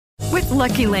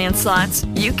Lucky Land Slots,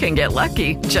 you can get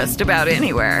lucky just about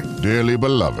anywhere. Dearly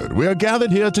beloved, we are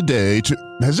gathered here today to...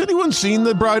 Has anyone seen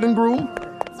the bride and groom?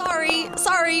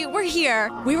 Sorry, we're here.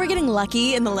 We were getting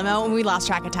lucky in the limo and we lost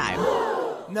track of time.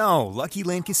 No, Lucky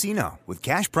Land Casino, with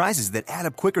cash prizes that add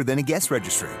up quicker than a guest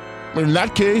registry. In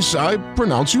that case, I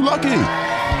pronounce you lucky.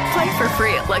 Play for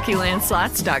free at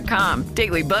LuckyLandSlots.com.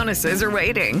 Daily bonuses are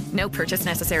waiting. No purchase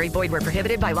necessary. Void where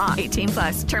prohibited by law.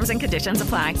 18+. Terms and conditions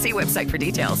apply. See website for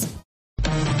details.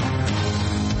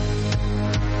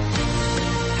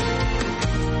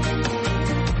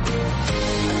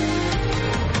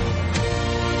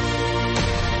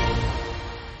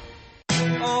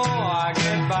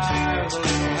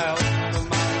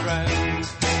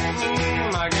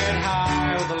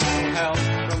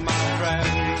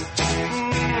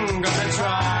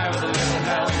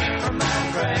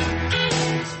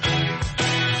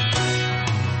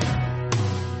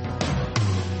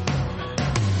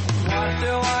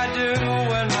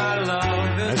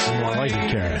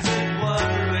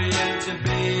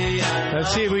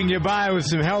 Let's see if we can get by with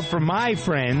some help from my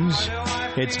friends.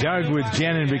 It's Doug with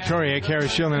Jen and Victoria. Kara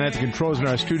Schillen at the controls in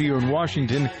our studio in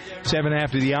Washington. 7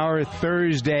 after the hour,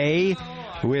 Thursday,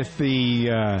 with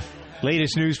the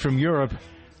latest news from Europe.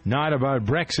 Not about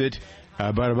Brexit,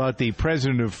 but about the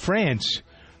president of France,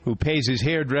 who pays his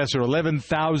hairdresser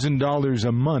 $11,000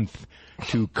 a month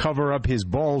to cover up his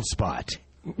bald spot.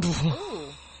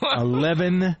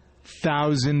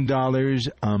 $11,000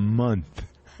 a month.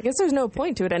 I guess there's no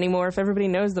point to it anymore if everybody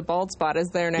knows the bald spot is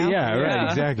there now. Yeah, right,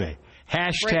 exactly.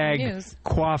 Hashtag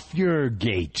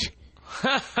Coiffeurgate.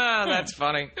 That's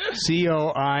funny.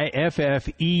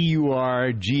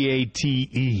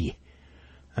 Coiffeurgate.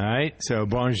 All right, so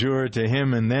bonjour to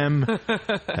him and them.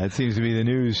 That seems to be the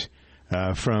news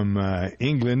from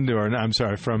England, or no, I'm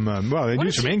sorry, from, the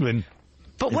news from England.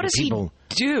 But what does he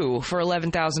do for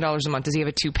 $11,000 a month? Does he have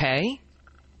a toupee?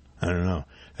 I don't know.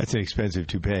 That's an expensive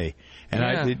toupee.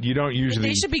 And you don't usually...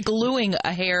 They should be gluing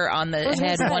a hair on the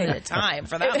head one at a time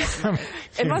for that.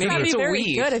 It must not be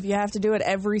very good if you have to do it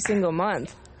every single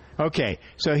month. Okay,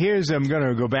 so I'm going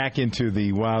to go back into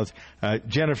the wild.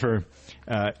 Jennifer,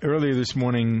 earlier this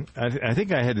morning, I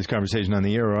think I had this conversation on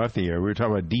the air or off the air. We were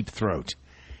talking about deep throat.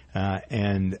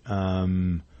 And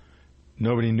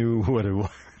nobody knew what it was.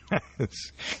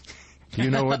 Do you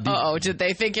know what? Did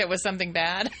they think it was something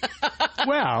bad?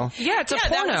 Well, yeah, it's a porno.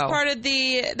 That was part of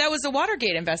that was the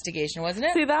Watergate investigation, wasn't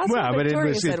it? See, that's what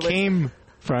Victoria said it came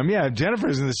from. Yeah,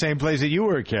 Jennifer's in the same place that you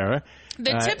were, Kara.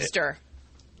 The tipster.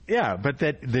 Yeah, but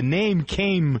that the name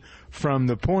came from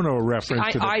the porno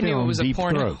reference to the film knew it was Deep a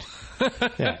porno.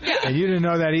 Throat. Yeah. And you didn't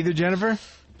know that either, Jennifer?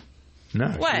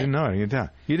 No, what? You didn't know it. You can tell.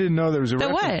 You didn't know there was a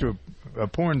reference what? to a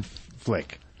porn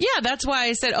flick. Yeah, that's why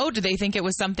I said, do they think it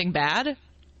was something bad?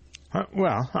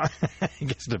 Well, I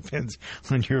guess it depends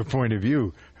on your point of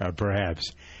view,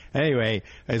 perhaps. Anyway,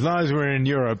 as long as we're in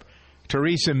Europe,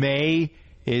 Theresa May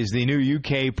is the new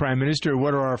UK Prime Minister.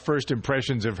 What are our first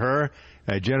impressions of her?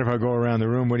 Jennifer, I'll go around the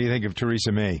room. What do you think of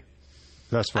Theresa May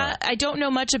thus far? I don't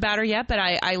know much about her yet, but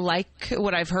I like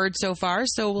what I've heard so far,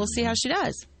 so we'll see how she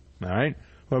does. All right.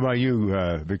 What about you,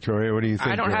 Victoria? What do you think?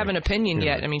 I don't have an opinion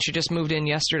yet. I mean, she just moved in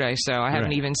yesterday, so I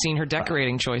haven't even seen her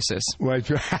decorating choices. And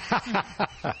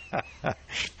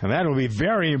that will be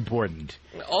very important.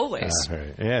 Always.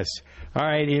 Yes. All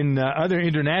right. In other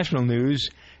international news,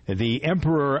 the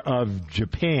Emperor of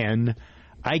Japan,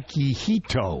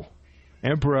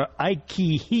 Emperor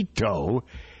Akihito,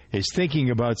 is thinking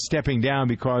about stepping down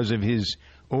because of his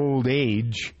old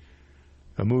age,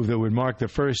 a move that would mark the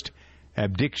first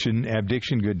abdication of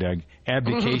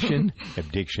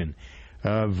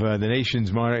the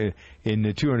nation's monarch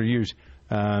in 200 years.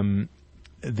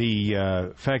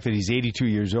 The fact that he's 82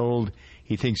 years old,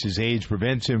 he thinks his age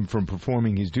prevents him from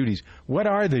performing his duties. What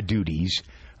are the duties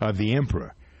of the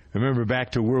emperor? Remember,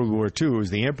 back to World War II, it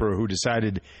was the emperor who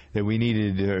decided that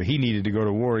he needed to go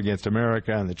to war against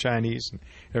America and the Chinese and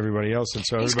everybody else. And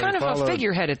so he's kind of a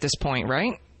figurehead at this point,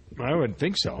 right? I would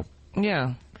think so.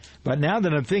 Yeah. But now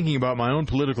that I'm thinking about my own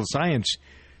political science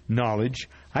knowledge,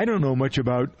 I don't know much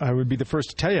about, I would be the first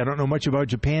to tell you, I don't know much about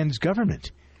Japan's government.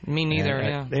 Me neither,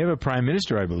 yeah. They have a prime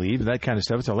minister, I believe, that kind of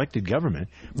stuff. It's elected government.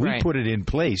 We put it in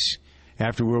place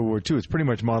after World War II. It's pretty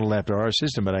much modeled after our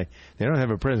system, but they don't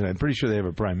have a president. I'm pretty sure they have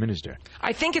a prime minister.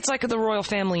 I think it's like the royal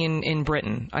family in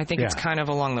Britain. I think it's kind of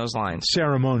along those lines.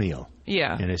 Ceremonial.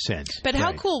 Yeah. In a sense. But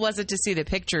how cool was it to see the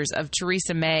pictures of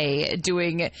Theresa May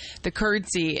doing the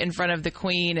curtsy in front of the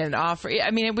Queen and offering?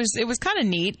 I mean, it was kind of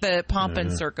neat, the pomp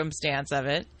and circumstance of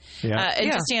it. Yeah.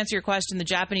 Just to answer your question, the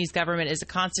Japanese government is a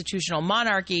constitutional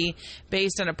monarchy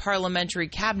based on a parliamentary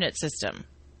cabinet system.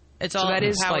 It's all so that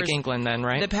is powers, like England then,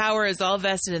 right? The power is all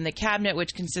vested in the cabinet,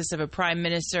 which consists of a prime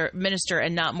minister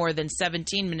and not more than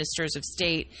 17 ministers of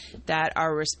state that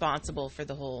are responsible for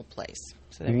the whole place.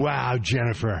 So wow,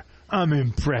 Jennifer. I'm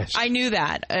impressed. I knew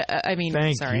that.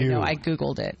 Thank you. No, I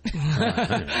Googled it.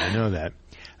 I know that.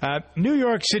 New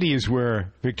York City is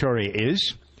where Victoria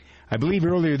is. I believe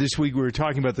earlier this week we were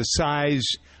talking about the size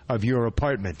of your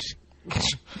apartment.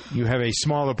 You have a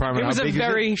small apartment. It was How big a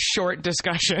very short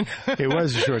discussion. It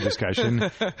was a short discussion.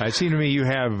 It seemed to me you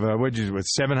have,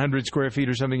 700 square feet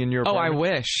or something in your apartment? Oh, I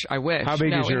wish. How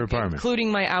big is your apartment?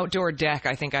 Including my outdoor deck,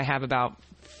 I think I have about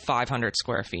 500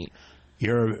 square feet.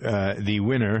 You're the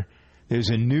winner. There's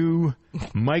a new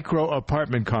micro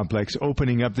apartment complex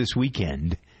opening up this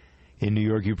weekend in New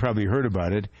York. You probably heard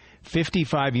about it.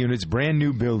 55 units, brand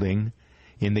new building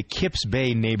in the Kips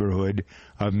Bay neighborhood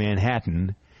of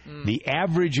Manhattan. The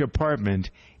average apartment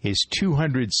is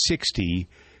 260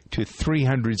 to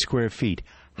 300 square feet.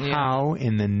 Yeah. How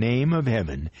in the name of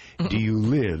heaven do you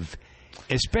live,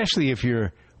 especially if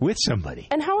you're with somebody?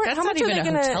 And how much are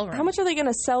they going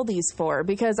to sell these for?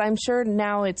 Because I'm sure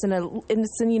now it's in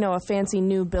a fancy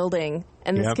new building,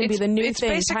 and this can be the new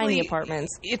thing, tiny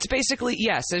apartments. It's basically,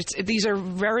 yes. These are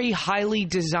very highly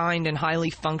designed and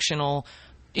highly functional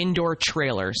indoor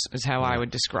trailers is how I would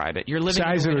describe it. You're living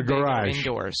size in of a garage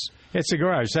indoors. It's a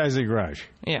garage, size of a garage.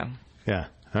 Yeah. Yeah.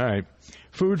 All right.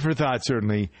 Food for thought,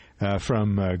 certainly,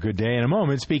 from Good Day. In a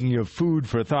moment, speaking of food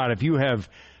for thought, if you have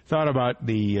thought about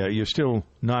you're still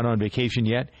not on vacation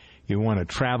yet, you want to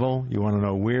travel, you want to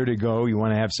know where to go, you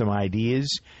want to have some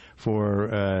ideas for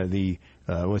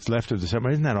what's left of the summer.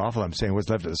 Isn't that awful? I'm saying what's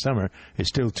left of the summer. It's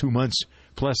still 2 months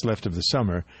plus left of the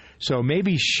summer. So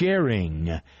maybe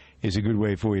sharing is a good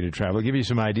way for you to travel. I'll give you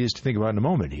some ideas to think about in a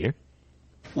moment here.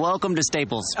 Welcome to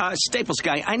Staples. Staples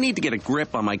guy, I need to get a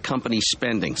grip on my company's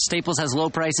spending. Staples has low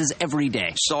prices every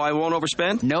day. So I won't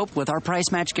overspend? Nope. With our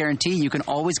price match guarantee, you can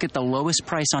always get the lowest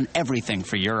price on everything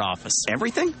for your office.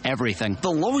 Everything? Everything. The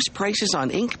lowest prices on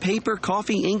ink, paper,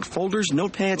 coffee, ink, folders,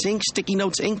 notepads, ink, sticky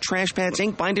notes, ink, trash pads,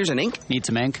 ink, binders, and ink? Need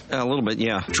some ink? A little bit,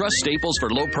 yeah. Trust Staples for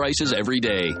low prices every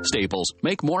day. Staples.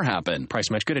 Make more happen. Price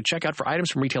match good at checkout for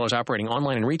items from retailers operating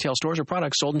online in retail stores or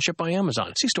products sold and shipped by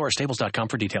Amazon. See store or staples.com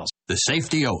for details. The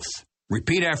safety oath.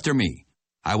 Repeat after me.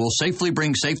 I will safely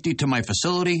bring safety to my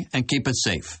facility and keep it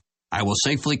safe. I will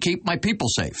safely keep my people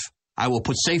safe. I will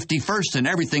put safety first in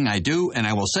everything I do, and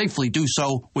I will safely do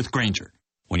so with Grainger.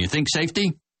 When you think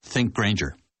safety, think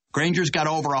Grainger. Grainger's got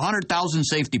over 100,000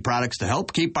 safety products to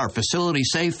help keep our facility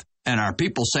safe and our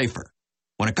people safer.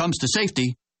 When it comes to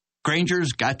safety,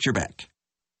 Grainger's got your back.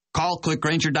 Call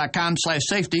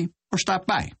clickgrainger.com/safety or stop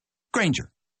by. Grainger,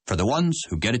 for the ones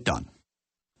who get it done.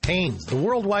 Haynes, the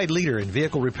worldwide leader in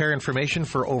vehicle repair information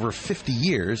for over 50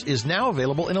 years, is now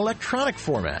available in electronic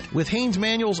format. With Haynes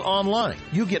Manuals Online,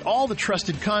 you get all the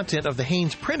trusted content of the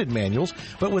Haynes printed manuals,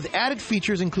 but with added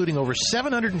features including over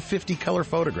 750 color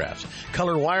photographs,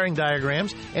 color wiring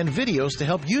diagrams, and videos to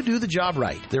help you do the job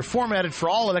right. They're formatted for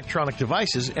all electronic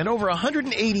devices, and over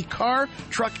 180 car,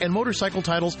 truck, and motorcycle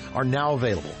titles are now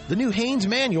available. The new Haynes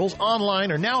Manuals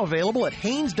Online are now available at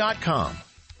Haynes.com.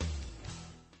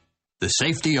 The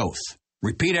safety oath.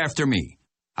 Repeat after me.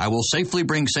 I will safely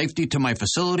bring safety to my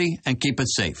facility and keep it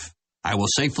safe. I will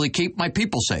safely keep my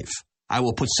people safe. I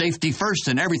will put safety first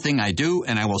in everything I do,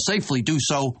 and I will safely do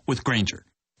so with Grainger.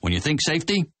 When you think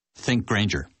safety, think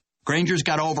Grainger. Grainger's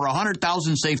got over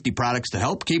 100,000 safety products to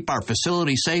help keep our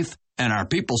facility safe and our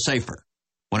people safer.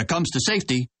 When it comes to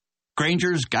safety,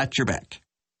 Grainger's got your back.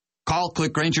 Call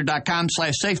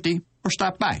clickgrainger.com/safety or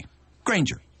stop by.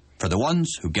 Grainger, for the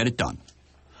ones who get it done.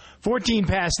 14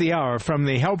 past the hour from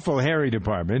the Helpful Harry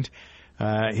department.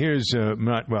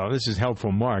 This is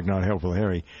Helpful Mark, not Helpful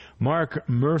Harry. Mark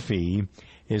Murphy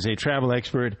is a travel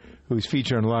expert who's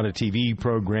featured on a lot of TV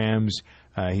programs.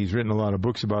 He's written a lot of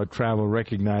books about travel,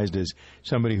 recognized as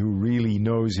somebody who really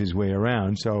knows his way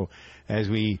around. So as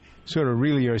we sort of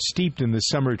really are steeped in the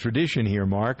summer tradition here,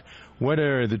 Mark, what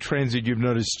are the trends that you've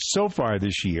noticed so far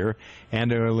this year,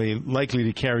 and are they likely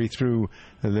to carry through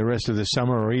the rest of the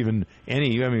summer or even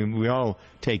any? I mean, we all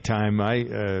take time.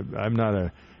 I'm not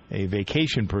a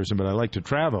vacation person, but I like to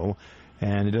travel,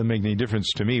 and it doesn't make any difference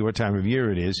to me what time of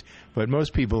year it is. But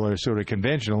most people are sort of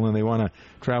conventional, and they want to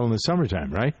travel in the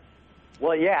summertime, right?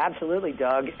 Well, yeah, absolutely,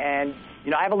 Doug. And,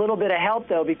 I have a little bit of help,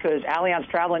 though, because Allianz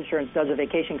Travel Insurance does a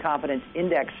Vacation Confidence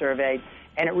Index survey,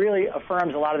 and it really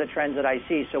affirms a lot of the trends that I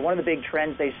see. So one of the big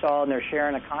trends they saw in their Share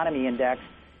and Economy Index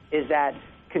is that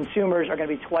consumers are going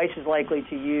to be twice as likely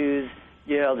to use,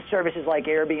 the services like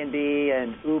Airbnb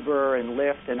and Uber and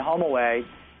Lyft and HomeAway,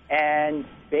 and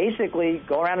basically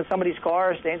go around in somebody's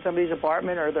car, stay in somebody's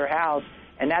apartment or their house,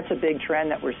 and that's a big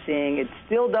trend that we're seeing. It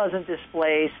still doesn't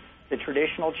displace the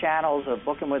traditional channels of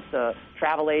booking with the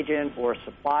travel agent or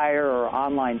supplier or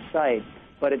online site,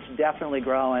 but it's definitely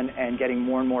growing and getting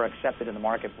more and more accepted in the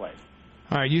marketplace.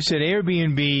 All right, you said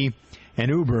Airbnb and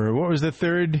Uber. What was the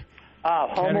third?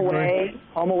 HomeAway.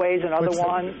 HomeAway is another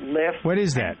one. Lyft. What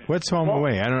is that? What's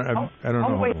HomeAway? I don't know.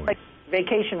 HomeAway is like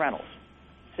vacation rentals.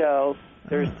 So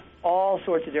there's all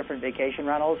sorts of different vacation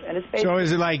rentals, and it's basically. So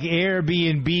is it like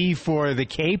Airbnb for the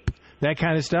Cape? That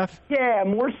kind of stuff? Yeah,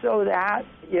 more so that,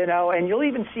 and you'll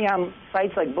even see on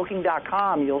sites like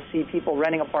Booking.com, you'll see people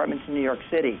renting apartments in New York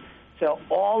City. So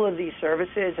all of these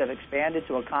services have expanded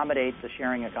to accommodate the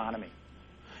sharing economy.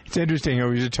 It's interesting. I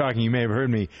was just talking, you may have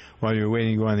heard me while you were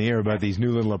waiting to go on the air about these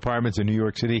new little apartments in New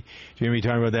York City. Do you hear me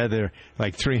talking about that? They're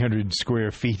like 300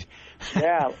 square feet.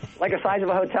 Yeah, like the size of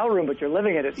a hotel room, but you're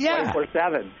living in it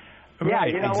 24/7.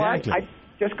 Right, you know exactly. what?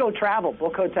 Just go travel,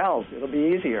 book hotels. It'll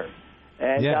be easier.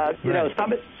 And,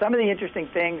 some of the interesting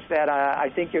things that I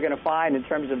think you're going to find in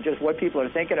terms of just what people are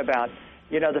thinking about,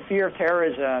 the fear of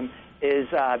terrorism is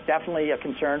definitely a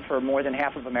concern for more than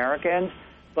half of Americans.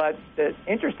 But the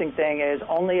interesting thing is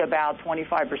only about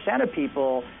 25% of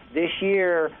people this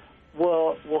year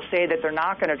will say that they're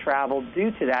not going to travel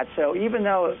due to that. So even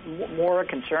though more are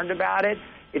concerned about it,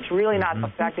 it's really not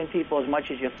affecting people as much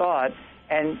as you thought.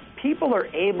 And people are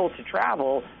able to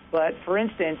travel. But, for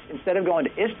instance, instead of going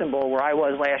to Istanbul, where I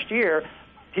was last year,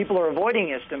 people are avoiding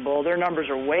Istanbul. Their numbers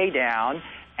are way down,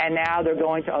 and now they're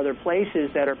going to other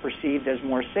places that are perceived as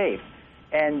more safe.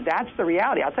 And that's the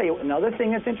reality. I'll tell you another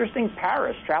thing that's interesting,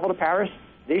 Paris. Travel to Paris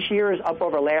this year is up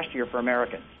over last year for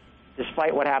Americans,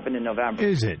 despite what happened in November.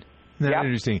 Is it? That's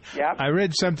interesting. Yep. I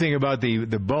read something about the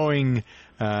Boeing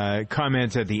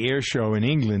comments at the air show in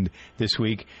England this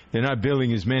week. They're not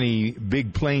building as many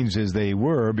big planes as they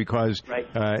were because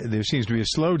there seems to be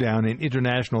a slowdown in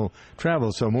international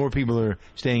travel. So more people are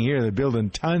staying here. They're building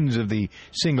tons of the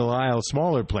single-aisle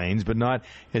smaller planes, but not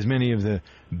as many of the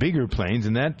bigger planes.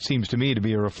 And that seems to me to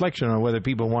be a reflection on whether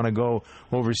people want to go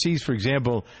overseas. For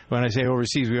example, when I say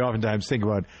overseas, we oftentimes think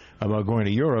about going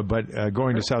to Europe, but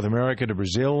going to South America, to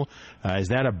Brazil, is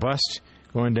that a bust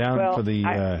going down for the...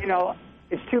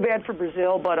 It's too bad for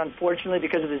Brazil, but unfortunately,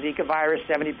 because of the Zika virus,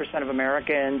 70% of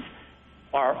Americans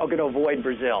are going to avoid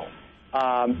Brazil.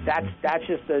 That's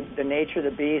just the nature of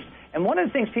the beast. And one of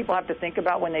the things people have to think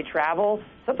about when they travel,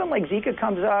 something like Zika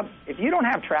comes up, if you don't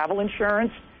have travel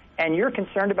insurance and you're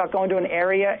concerned about going to an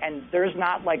area and there's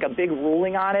not like a big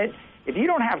ruling on it, if you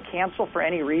don't have cancel for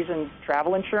any reason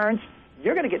travel insurance,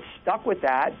 you're going to get stuck with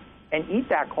that and eat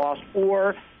that cost,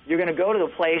 or you're going to go to the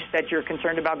place that you're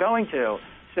concerned about going to.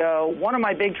 So one of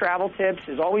my big travel tips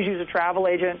is always use a travel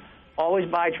agent, always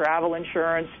buy travel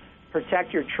insurance,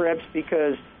 protect your trips,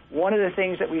 because one of the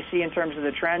things that we see in terms of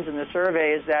the trends in the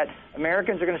survey is that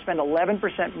Americans are going to spend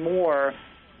 11% more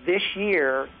this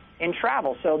year in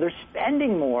travel. So they're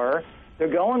spending more,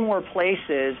 they're going more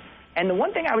places. And the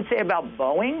one thing I would say about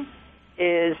Boeing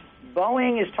is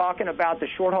talking about the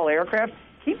short-haul aircraft.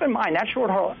 Keep in mind, that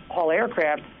short-haul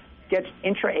aircraft gets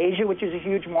intra-Asia, which is a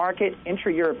huge market,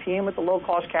 intra-European with the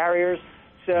low-cost carriers.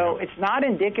 So it's not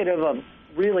indicative of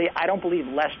really, I don't believe,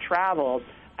 less travel.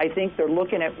 I think they're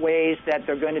looking at ways that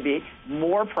they're going to be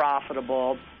more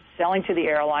profitable, selling to the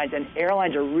airlines, and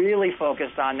airlines are really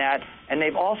focused on that. And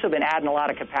they've also been adding a lot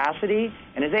of capacity.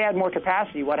 And as they add more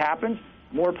capacity, what happens?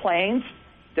 More planes,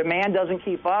 demand doesn't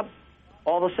keep up.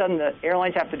 All of a sudden, the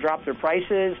airlines have to drop their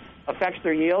prices, affects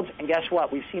their yields, and guess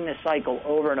what? We've seen this cycle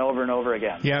over and over and over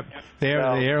again. Yep. The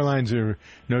airlines are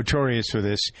notorious for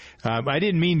this. I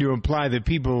didn't mean to imply that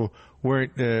people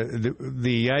weren't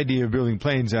the idea of building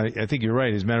planes. I think you're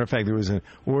right. As a matter of fact, there was an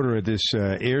order at this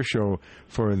air show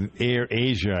for Air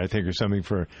Asia, I think, or something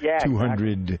for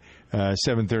 200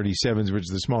 737s, which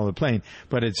is the smaller plane.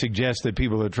 But it suggests that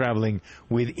people are traveling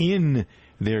within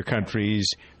their countries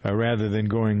rather than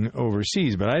going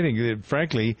overseas. But I think that,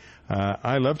 frankly,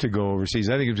 I love to go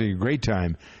overseas. I think it's a great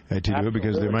time to do it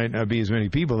because there might not be as many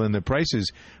people and the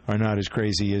prices are not as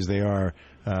crazy as they are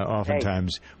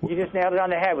oftentimes. Hey, you just nailed it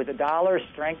on the head. With the dollar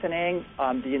strengthening,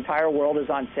 the entire world is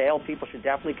on sale. People should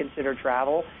definitely consider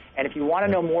travel. And if you want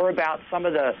to know more about some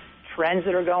of the trends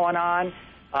that are going on,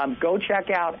 go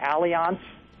check out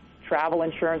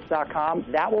AllianzTravelInsurance.com.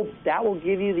 That will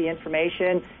give you the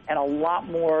information and a lot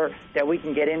more that we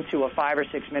can get into a 5 or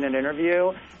 6 minute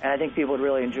interview, and I think people would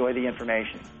really enjoy the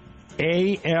information.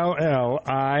 ALLIANZ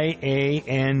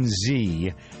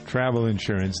Travel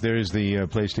Insurance. There's the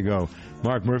place to go.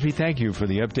 Mark Murphy, thank you for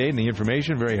the update and the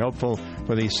information. Very helpful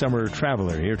for the summer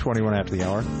traveler. Here, 21 after the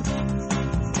hour.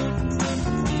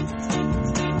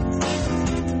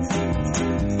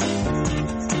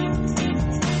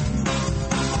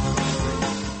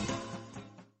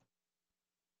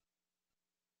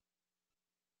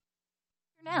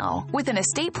 Now, with an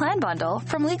estate plan bundle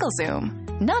from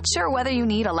LegalZoom. Not sure whether you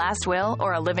need a last will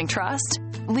or a living trust?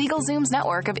 LegalZoom's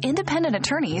network of independent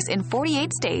attorneys in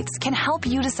 48 states can help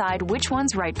you decide which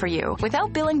one's right for you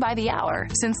without billing by the hour,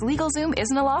 since LegalZoom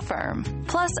isn't a law firm.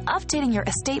 Plus, updating your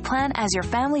estate plan as your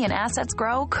family and assets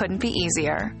grow couldn't be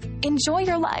easier. Enjoy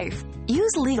your life.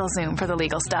 Use LegalZoom for the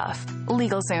legal stuff.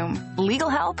 LegalZoom. Legal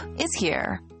help is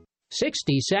here.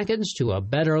 60 seconds to a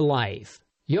better life.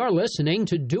 You're listening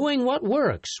to Doing What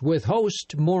Works with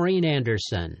host Maureen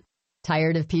Anderson.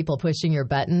 Tired of people pushing your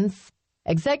buttons?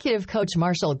 Executive coach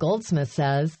Marshall Goldsmith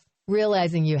says,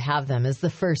 realizing you have them is the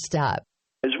first step.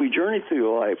 As we journey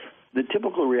through life, the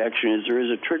typical reaction is there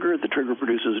is a trigger, the trigger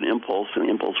produces an impulse, and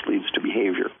the impulse leads to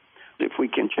behavior. If we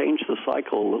can change the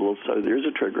cycle a little so there's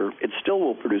a trigger, it still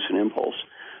will produce an impulse,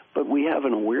 but we have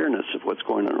an awareness of what's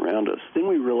going on around us. Then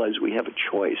we realize we have a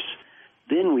choice.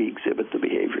 Then we exhibit the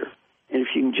behavior. And if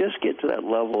you can just get to that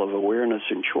level of awareness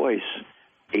and choice,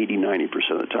 80-90%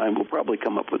 of the time, we'll probably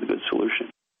come up with a good solution.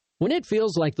 When it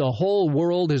feels like the whole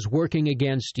world is working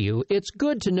against you, it's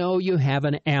good to know you have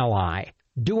an ally.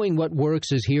 Doing What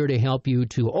Works is here to help you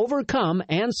to overcome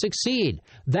and succeed.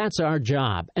 That's our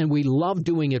job, and we love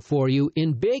doing it for you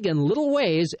in big and little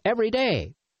ways every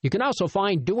day. You can also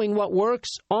find Doing What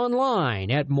Works online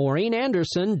at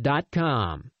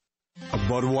MaureenAnderson.com. A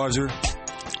Budweiser,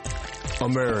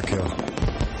 America,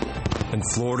 and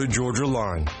Florida-Georgia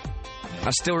line. I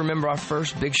still remember our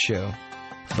first big show.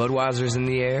 Budweiser's in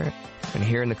the air, and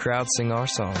hearing the crowd sing our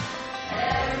song.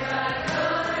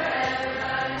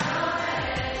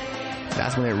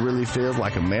 That's when it really feels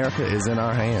like America is in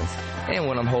our hands. And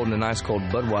when I'm holding an ice cold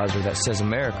Budweiser that says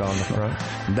America on the front.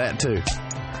 That too.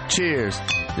 Cheers.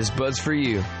 This Bud's for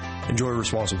you. Enjoy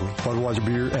responsibly. Budweiser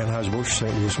Beer, Anheuser-Busch,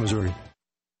 St. Louis, Missouri.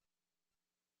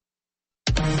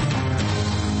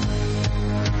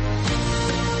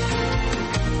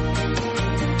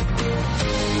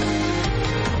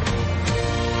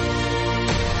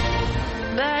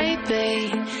 Baby,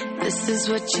 this is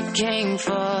what you came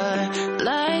for.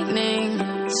 Lightning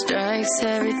strikes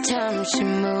every time she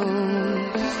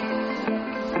moves,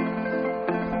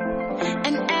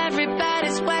 and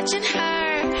everybody's watching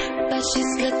her, but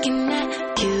she's looking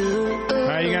at you. All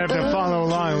right, you're going to have to follow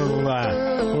along a little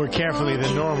more carefully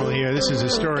than normal here. This is a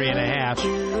story and a half.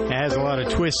 It has a lot of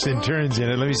twists and turns in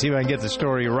it. Let me see if I can get the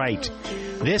story right.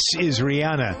 This is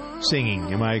Rihanna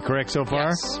singing. Am I correct so far?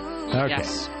 Yes. Okay.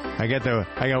 Yes. I got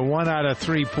 1 out of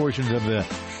 3 portions of the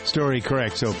story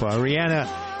correct so far. Rihanna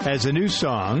has a new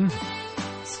song,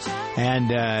 and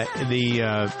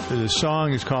the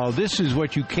song is called "This Is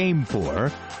What You Came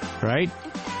For," right?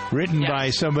 Written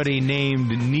by somebody named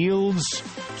Niels.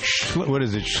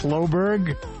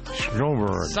 Schloberg?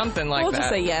 Something like we'll that. We'll just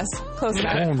say yes. Close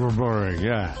enough. Schloberg,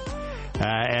 yeah.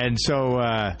 And so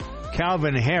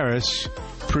Calvin Harris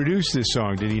produced this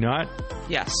song, did he not?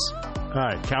 Yes. All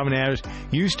right, Calvin Harris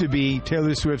used to be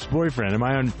Taylor Swift's boyfriend. Am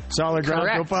I on solid ground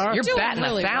so far? You're batting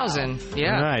really 1,000. Well.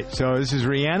 Yeah. All right, so this is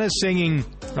Rihanna singing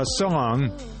a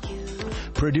song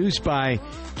produced by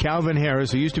Calvin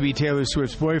Harris, who used to be Taylor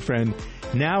Swift's boyfriend.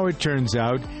 Now it turns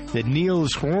out that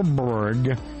Niels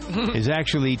Schloberg is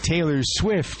actually Taylor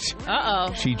Swift.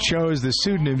 Uh-oh. She chose the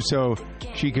pseudonym so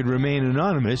she could remain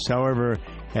anonymous. However,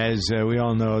 as we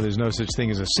all know, there's no such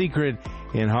thing as a secret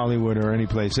in Hollywood or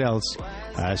anyplace else.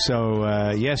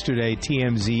 So yesterday,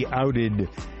 TMZ outed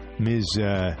Ms.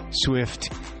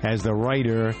 Swift as the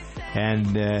writer,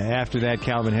 and after that,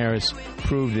 Calvin Harris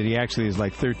proved that he actually is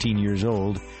like 13 years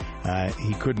old.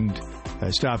 He couldn't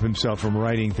stop himself from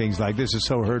writing things like, "This is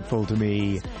so hurtful to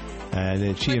me,"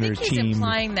 that she and her team... He's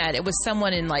implying that it was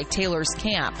someone in like Taylor's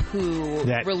camp who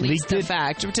released the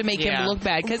fact to make him look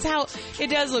bad, because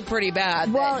it does look pretty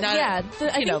bad. Well,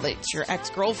 it's your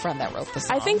ex-girlfriend that wrote the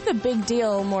song. I think the big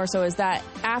deal more so is that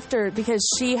because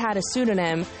she had a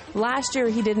pseudonym, last year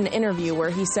he did an interview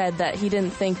where he said that he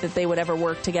didn't think that they would ever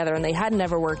work together, and they hadn't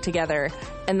ever worked together,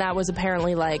 and that was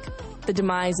apparently like the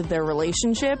demise of their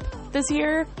relationship this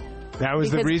year. That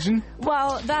was the reason?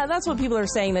 Well, that's what people are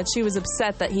saying, that she was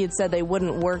upset that he had said they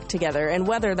wouldn't work together, and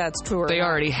whether that's true or not. They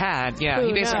already had, yeah.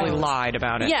 He basically lied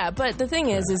about it. Yeah, but the thing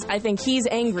is I think he's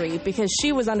angry because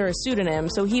she was under a pseudonym,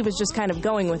 so he was just kind of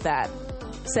going with that,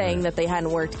 saying that they hadn't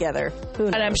worked together.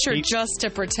 And I'm sure just to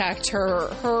protect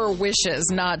her wishes,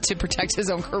 not to protect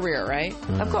his own career, right?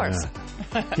 Of course.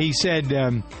 He said,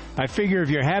 I figure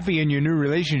if you're happy in your new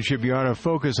relationship, you ought to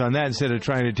focus on that instead of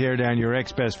trying to tear down your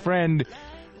ex-best friend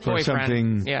for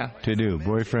something to do.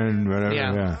 Boyfriend, whatever,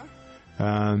 yeah.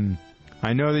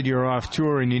 I know that you're off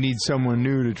tour and you need someone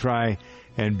new to try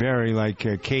and bury, like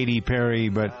Katy Perry,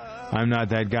 but I'm not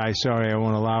that guy. Sorry, I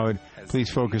won't allow it. Please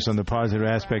focus on the positive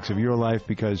aspects of your life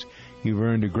because you've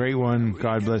earned a great one.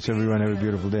 God bless everyone. Have a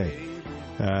beautiful day.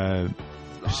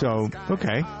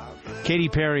 Okay. Katy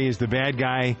Perry is the bad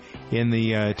guy in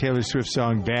the Taylor Swift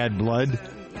song Bad Blood.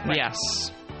 Yes.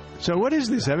 So what is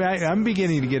this? I'm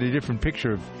beginning to get a different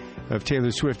picture of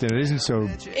Taylor Swift, and it isn't so...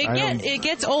 It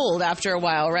gets old after a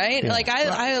while, right? Yeah. Like,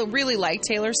 I really like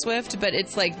Taylor Swift, but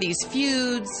it's like these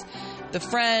feuds, the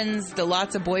friends, the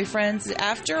lots of boyfriends.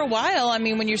 After a while, I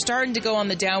mean, when you're starting to go on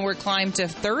the downward climb to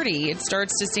 30, it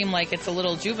starts to seem like it's a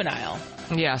little juvenile.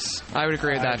 Yes, I would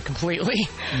agree with that completely.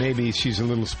 Maybe she's a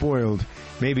little spoiled.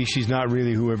 Maybe she's not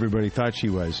really who everybody thought she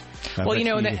was. Well,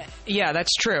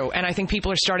 that's true. And I think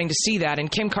people are starting to see that.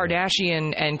 And Kim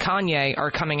Kardashian and Kanye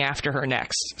are coming after her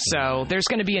next. So there's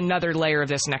going to be another layer of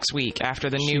this next week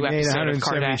after the new episode of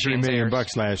Kardashians. She made $173 million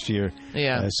last year.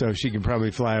 Yeah. So she can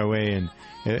probably fly away, and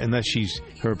unless she's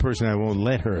her person, I won't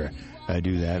let her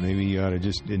do that. Maybe you ought to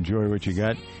just enjoy what you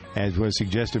got, as was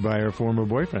suggested by her former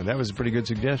boyfriend. That was a pretty good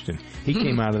suggestion. He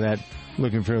came out of that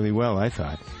looking fairly well, I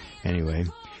thought. Anyway.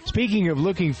 Speaking of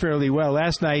looking fairly well,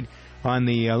 last night on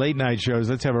the late night shows,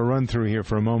 let's have a run through here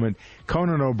for a moment.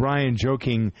 Conan O'Brien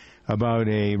joking about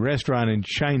a restaurant in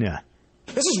China.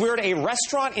 This is weird. A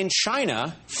restaurant in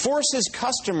China forces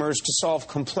customers to solve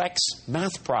complex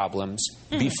math problems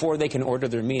before they can order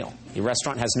their meal. The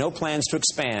restaurant has no plans to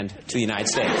expand to the United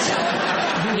States.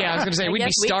 Yeah, I was going to say, we'd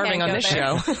be starving on this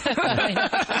show.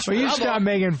 Well, you stop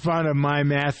making fun of my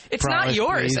math It's prowess, not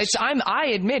yours. please. I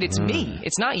admit it's me.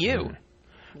 It's not you.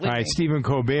 All right, Stephen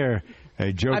Colbert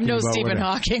joking I'm no about Stephen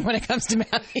Hawking when it comes to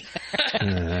math. All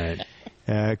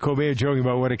right. Colbert joking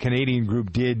about what a Canadian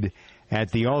group did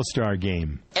at the All-Star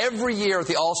Game. Every year at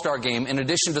the All-Star Game, in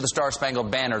addition to the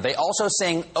Star-Spangled Banner, they also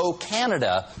sing "Oh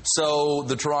Canada" so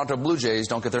the Toronto Blue Jays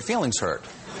don't get their feelings hurt.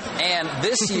 And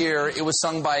this year, it was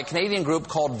sung by a Canadian group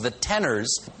called the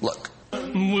Tenors. Look.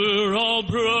 We're all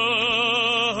brothers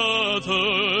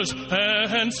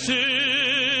and sisters.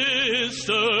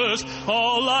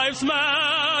 All lives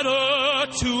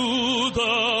matter to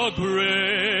the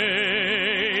great.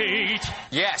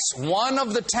 Yes, one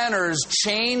of the tenors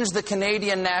changed the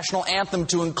Canadian national anthem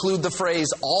to include the phrase,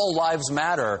 "All lives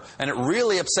matter," and it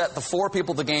really upset the 4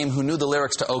 people at the game who knew the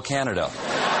lyrics to "Oh Canada."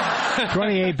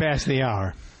 28 past the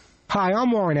hour. Hi,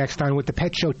 I'm Warren Eckstein with the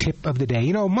Pet Show tip of the day.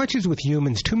 You know, much as with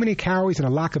humans, too many calories and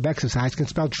a lack of exercise can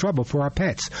spell trouble for our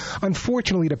pets.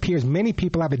 Unfortunately, it appears many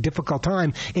people have a difficult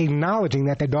time acknowledging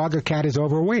that their dog or cat is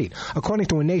overweight. According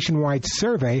to a nationwide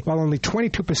survey, while only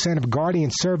 22% of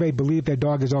guardians surveyed believe their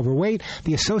dog is overweight,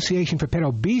 the Association for Pet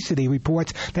Obesity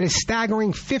reports that a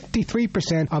staggering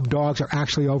 53% of dogs are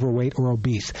actually overweight or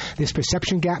obese. This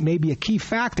perception gap may be a key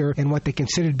factor in what they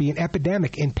consider to be an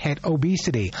epidemic in pet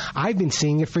obesity. I've been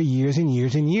seeing it for years and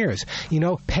years and years. You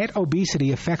know, pet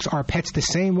obesity affects our pets the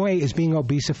same way as being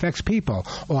obese affects people.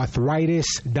 Arthritis,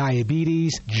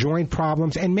 diabetes, joint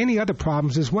problems, and many other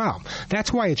problems as well.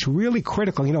 That's why it's really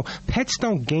critical. You know, pets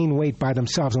don't gain weight by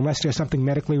themselves unless there's something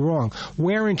medically wrong.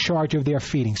 We're in charge of their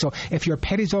feeding. So if your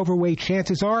pet is overweight,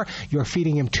 chances are you're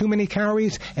feeding him too many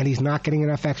calories and he's not getting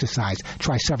enough exercise.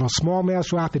 Try several small meals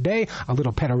throughout the day, a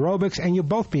little pet aerobics, and you'll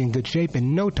both be in good shape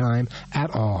in no time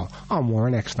at all. I'm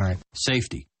Warren Eckstein.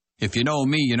 Safety. If you know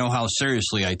me, you know how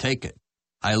seriously I take it.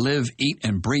 I live, eat,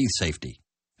 and breathe safety.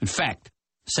 In fact,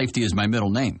 safety is my middle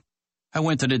name. I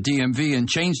went to the DMV and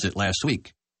changed it last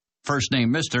week. First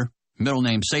name Mr., middle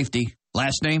name Safety,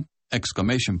 last name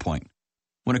exclamation point.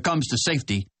 When it comes to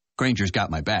safety, Grainger's got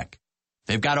my back.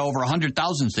 They've got over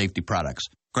 100,000 safety products.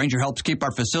 Grainger helps keep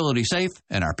our facility safe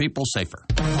and our people safer.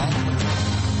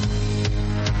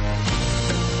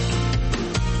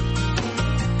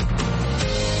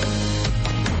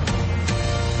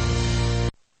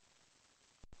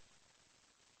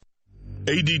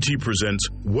 ADT presents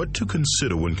What to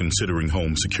Consider When Considering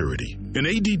Home Security. An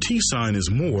ADT sign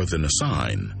is more than a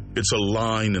sign. It's a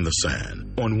line in the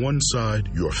sand. On one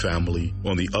side, your family.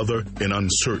 On the other, an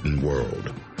uncertain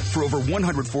world. For over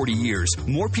 140 years,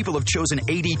 more people have chosen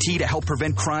ADT to help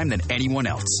prevent crime than anyone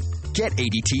else. Get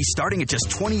ADT starting at just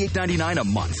 $28.99 a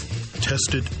month.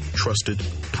 Tested, trusted,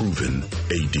 proven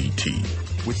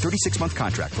ADT. With 36-month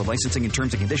contract for licensing and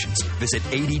terms and conditions, visit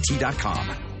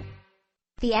ADT.com.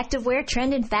 The activewear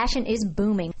trend in fashion is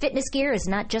booming. Fitness gear is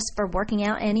not just for working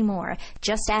out anymore.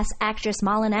 Just ask actress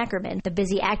Malin Ackerman. The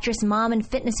busy actress, mom, and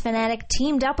fitness fanatic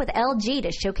teamed up with LG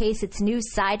to showcase its new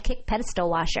Sidekick pedestal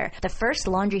washer, the first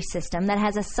laundry system that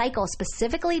has a cycle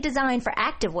specifically designed for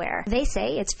activewear. They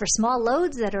say it's for small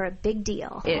loads that are a big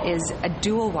deal. It is a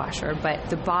dual washer, but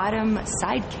the bottom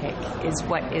Sidekick is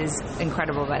what is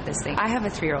incredible about this thing. I have a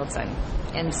 3-year-old son,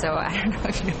 and so I don't know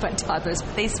if you know about toddlers,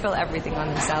 but they spill everything on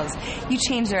themselves. You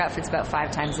change their outfits about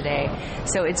 5 times a day,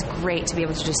 so it's great to be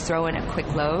able to just throw in a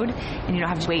quick load, and you don't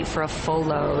have to wait for a full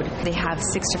load. They have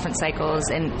 6 different cycles,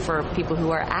 and for people who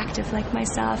are active like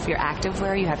myself, your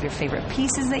activewear, you have your favorite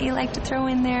pieces that you like to throw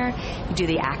in there. You do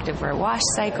the activewear wash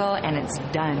cycle, and it's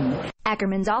done.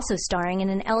 Ackerman's also starring in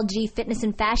an LG fitness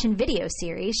and fashion video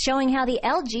series showing how the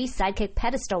LG Sidekick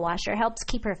pedestal washer helps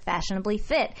keep her fashionably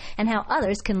fit and how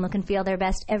others can look and feel their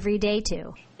best every day,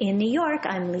 too. In New York,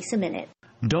 I'm Lisa Minute.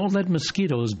 Don't let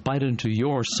mosquitoes bite into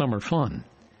your summer fun.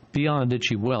 Beyond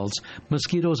itchy welts,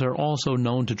 mosquitoes are also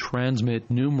known to transmit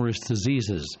numerous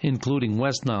diseases, including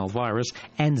West Nile virus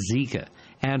and Zika,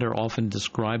 and are often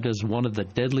described as one of the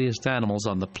deadliest animals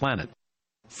on the planet.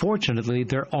 Fortunately,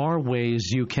 there are ways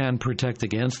you can protect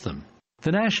against them.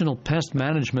 The National Pest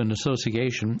Management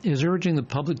Association is urging the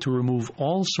public to remove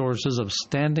all sources of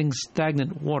standing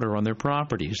stagnant water on their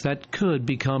properties that could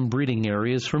become breeding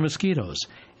areas for mosquitoes,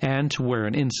 and to wear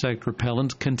an insect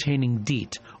repellent containing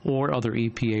DEET or other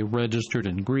EPA-registered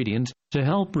ingredient to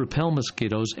help repel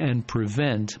mosquitoes and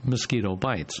prevent mosquito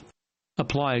bites.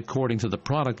 Apply according to the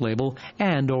product label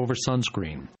and over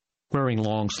sunscreen. Wearing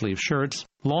long-sleeve shirts,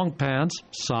 long pants,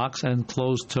 socks, and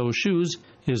closed-toe shoes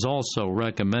is also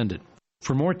recommended.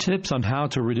 For more tips on how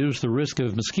to reduce the risk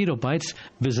of mosquito bites,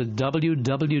 visit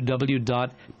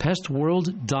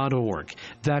www.pestworld.org.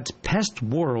 That's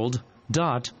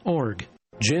pestworld.org.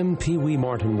 Jim Pee Wee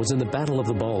Martin was in the Battle of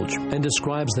the Bulge and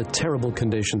describes the terrible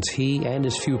conditions he and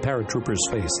his few paratroopers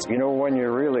faced. You know, when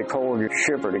you're really cold, you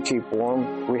shiver to keep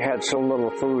warm. We had so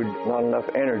little food, not enough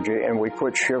energy, and we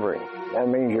quit shivering. That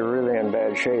means you're really in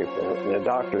bad shape, and the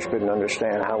doctors couldn't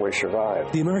understand how we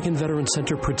survived. The American Veterans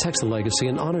Center protects the legacy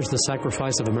and honors the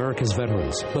sacrifice of America's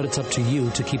veterans, but it's up to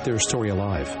you to keep their story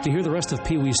alive. To hear the rest of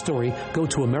Pee Wee's story, go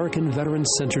to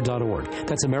AmericanVeteransCenter.org.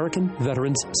 That's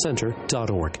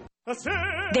AmericanVeteransCenter.org.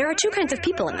 There are 2 kinds of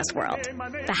people in this world,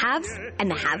 the haves and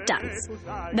the have-dones.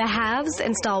 The haves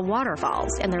install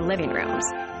waterfalls in their living rooms.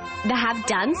 The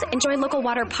have-dones enjoy local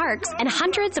water parks and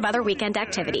hundreds of other weekend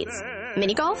activities.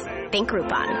 Mini golf? Think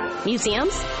Groupon.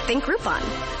 Museums? Think Groupon.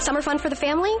 Summer fun for the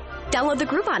family? Download the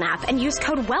Groupon app and use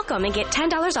code WELCOME and get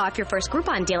 $10 off your first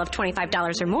Groupon deal of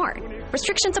 $25 or more.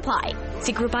 Restrictions apply.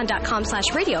 See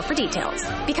Groupon.com/radio for details.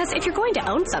 Because if you're going to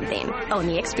own something, own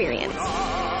the experience.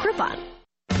 Groupon.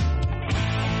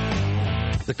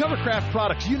 The Covercraft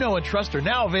products you know and trust are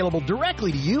now available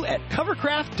directly to you at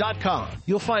Covercraft.com.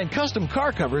 You'll find custom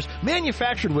car covers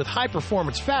manufactured with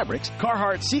high-performance fabrics,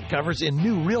 Carhartt seat covers in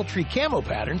new Realtree camo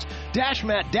patterns, Dash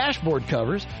Mat dashboard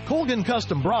covers, Colgan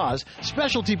custom bras,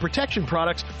 specialty protection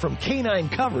products from Canine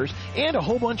Covers, and a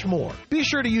whole bunch more. Be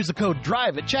sure to use the code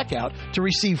DRIVE at checkout to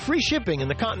receive free shipping in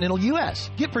the continental U.S.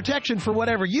 Get protection for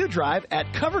whatever you drive at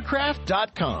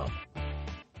Covercraft.com.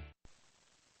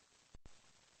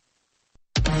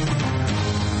 When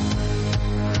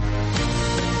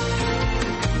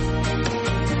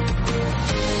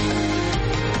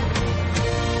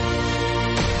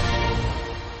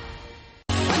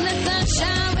the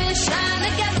sunshine will shine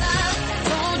together,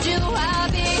 told you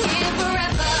I'll be here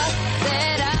forever,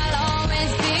 said I'll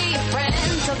always be your friend,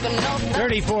 took an oath.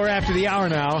 34 after the hour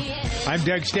now. I'm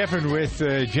Doug Steffen with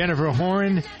Jennifer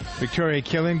Horn, Victoria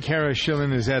Killen. Kara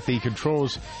Schillen is at the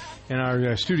controls in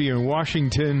our studio in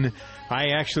Washington.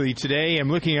 I actually today am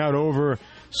looking out over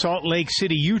Salt Lake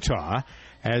City, Utah,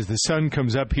 as the sun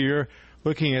comes up here,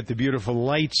 looking at the beautiful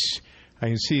lights. I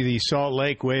can see the Salt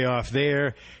Lake way off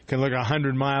there. Can look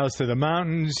 100 miles to the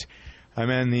mountains. I'm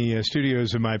in the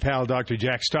studios of my pal, Dr.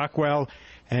 Jack Stockwell,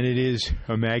 and it is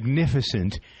a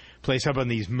magnificent place up on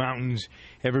these mountains.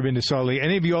 Ever been to Salt Lake?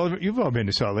 Any of you all? You've all been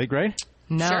to Salt Lake, right?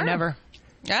 No, Sure. never.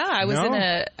 Yeah, I was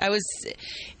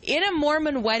in a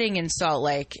Mormon wedding in Salt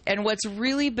Lake, and what's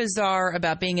really bizarre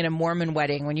about being in a Mormon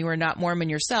wedding when you are not Mormon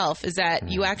yourself is that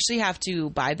you actually have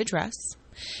to buy the dress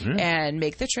and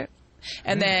make the trip,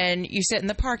 and then you sit in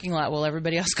the parking lot while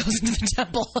everybody else goes into the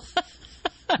temple.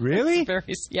 Really?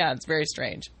 It's very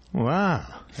strange. Wow,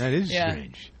 that is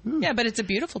strange. Yeah, but it's a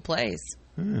beautiful place.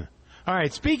 All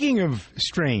right, speaking of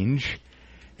strange,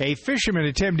 a fisherman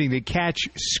attempting to catch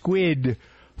squid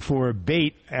for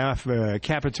bait off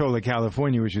Capitola,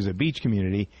 California, which is a beach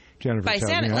community. Jennifer By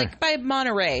tells me. by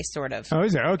Monterey, sort of. Oh,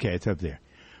 is there? Okay, it's up there.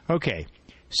 Okay.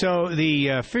 So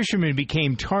the fisherman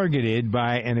became targeted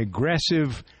by an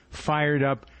aggressive,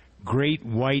 fired-up great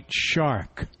white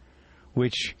shark,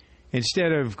 which,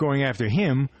 instead of going after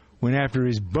him, went after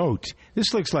his boat.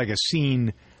 This looks like a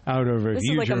scene out of a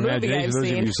use your imagination.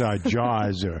 Those of you who saw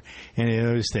Jaws or any of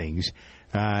those things.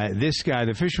 This guy,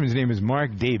 the fisherman's name is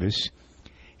Mark Davis.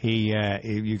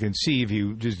 You can see if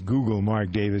you just Google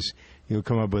Mark Davis, you'll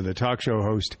come up with a talk show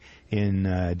host in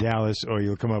Dallas, or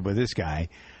you'll come up with this guy.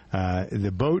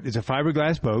 The boat is a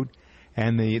fiberglass boat,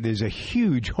 and there's a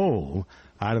huge hole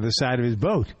out of the side of his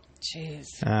boat. Jeez.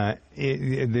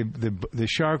 The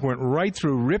shark went right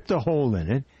through, ripped a hole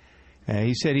in it.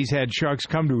 He said he's had sharks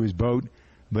come to his boat,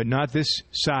 but not this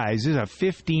size. This is a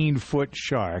 15-foot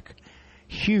shark.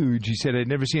 Huge. He said, I'd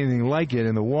never seen anything like it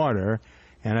in the water,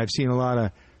 and I've seen a lot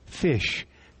of fish.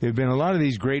 There have been a lot of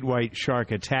these great white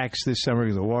shark attacks this summer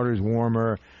because the water's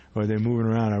warmer or they're moving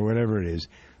around or whatever it is.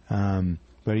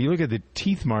 But you look at the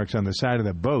teeth marks on the side of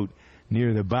the boat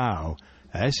near the bow.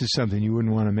 This is something you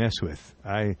wouldn't want to mess with.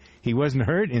 He wasn't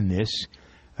hurt in this,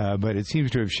 but it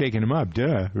seems to have shaken him up.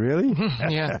 Duh, really?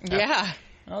 Yeah. Yeah.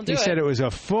 I'll do He it. said it was a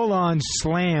full-on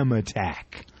slam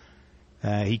attack.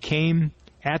 He came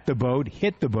at the boat,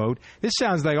 hit the boat. This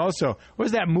sounds like also, what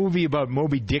was that movie about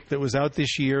Moby Dick that was out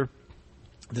this year?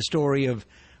 The story of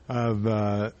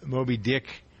Moby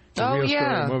Dick. The real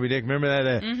story of Moby Dick. Remember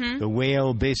that? The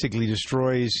whale basically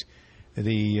destroys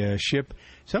the ship.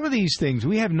 Some of these things,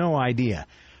 we have no idea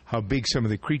how big some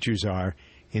of the creatures are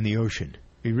in the ocean.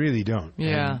 We really don't.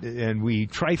 Yeah. And we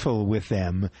trifle with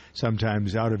them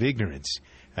sometimes out of ignorance.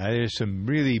 There's some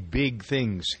really big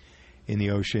things in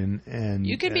the ocean. And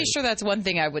you can be sure that's one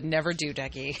thing I would never do,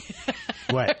 Ducky.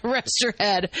 What? Rest your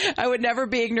head. I would never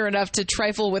be ignorant enough to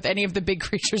trifle with any of the big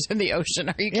creatures in the ocean.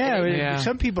 Are you kidding? Yeah,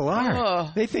 some people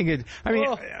are. They think it. I mean,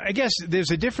 I guess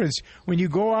there's a difference when you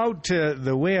go out to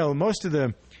the whale.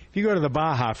 If you go to the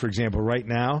Baja, for example, right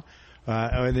now,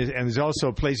 and there's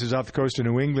also places off the coast of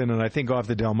New England, and I think off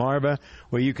the Delmarva,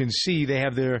 where you can see they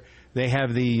have the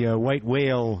white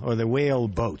whale or the whale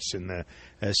boats and the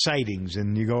sightings,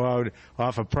 and you go out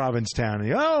off of Provincetown,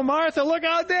 and oh, Martha, look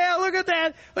out there! Look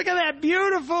at that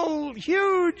beautiful,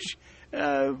 huge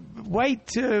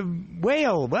white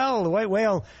whale. Well, the white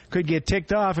whale could get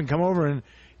ticked off and come over and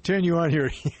turn you on your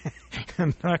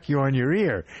and knock you on your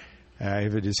ear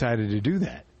if it decided to do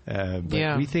that.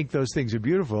 But we think those things are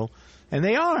beautiful, and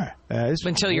they are.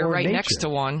 Until you're right next to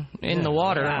one in the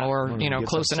water, or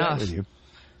close enough.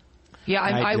 Yeah,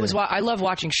 I love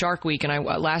watching Shark Week, and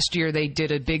last year they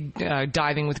did a big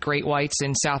diving with great whites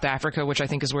in South Africa, which I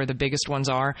think is where the biggest ones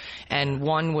are, and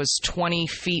one was 20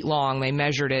 feet long. They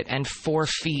measured it, and 4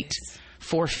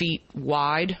 feet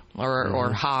wide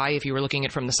or high if you were looking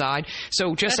at it from the side.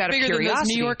 So just That's out of bigger curiosity, than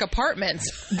those New York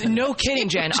apartments. No kidding,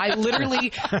 Jen.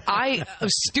 I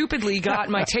stupidly got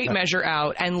my tape measure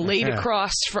out and laid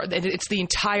across. It's the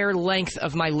entire length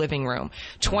of my living room,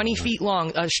 20 feet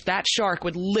long. That shark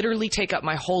would literally take up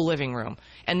my whole living room.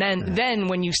 And then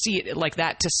when you see it like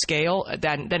that to scale,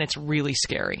 then it's really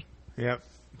scary. Yep,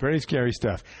 pretty scary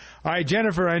stuff. All right,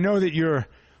 Jennifer, I know that you're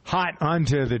hot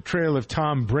onto the trail of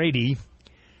Tom Brady.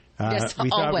 Yes, we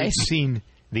thought always. we'd seen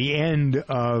the end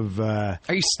of... Are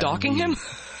you stalking him?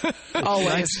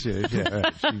 Always.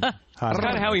 That's kind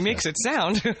of how he makes it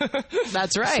sound.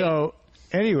 That's right. So,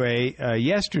 anyway,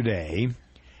 yesterday,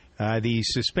 the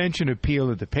suspension appeal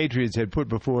that the Patriots had put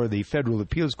before the Federal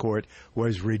Appeals Court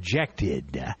was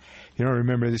rejected. You don't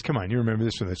remember this? Come on, you remember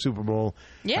this from the Super Bowl?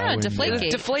 Yeah,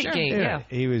 Deflategate. Deflategate, yeah.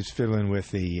 He was fiddling with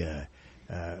the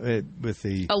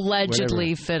allegedly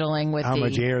whatever, fiddling with how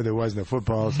much air there was in the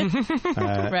footballs.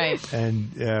 Right.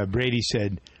 And Brady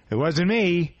said, it wasn't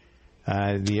me.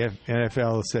 The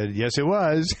NFL said, yes, it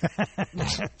was.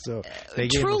 So they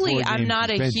gave truly, I'm not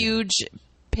suspension. a huge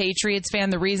Patriots fan.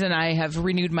 The reason I have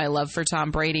renewed my love for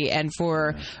Tom Brady and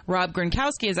for Rob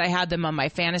Gronkowski is I had them on my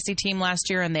fantasy team last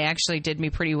year, and they actually did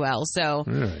me pretty well. So,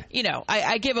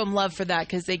 I give them love for that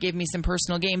because they gave me some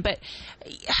personal gain. But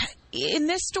in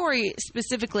this story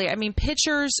specifically, I mean,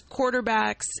 pitchers,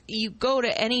 quarterbacks, you go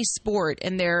to any sport,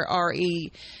 and there are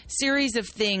a series of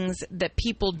things that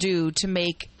people do to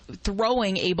make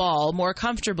throwing a ball more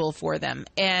comfortable for them.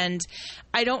 And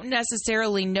I don't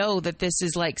necessarily know that this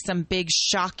is like some big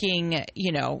shocking,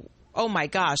 oh my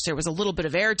gosh, there was a little bit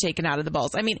of air taken out of the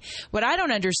balls. I mean, what I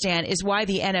don't understand is why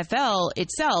the NFL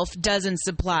itself doesn't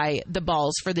supply the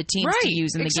balls for the teams to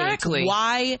use in the games.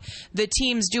 Why the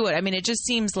teams do it. I mean, it just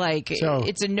seems like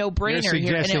it's a no-brainer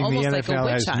here, and it almost the like a NFL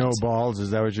witch has hunt. no balls.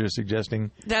 Is that what you're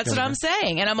suggesting? That's what I'm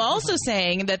saying. And I'm also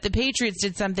saying that the Patriots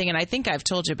did something, and I think I've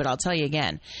told you, but I'll tell you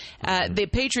again. The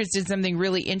Patriots did something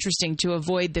really interesting to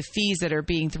avoid the fees that are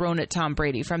being thrown at Tom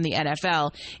Brady from the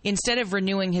NFL. Instead of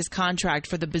renewing his contract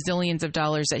for the bazillions of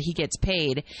dollars that he gets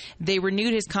paid, they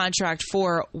renewed his contract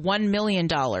for $1 million.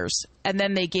 And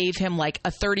then they gave him like a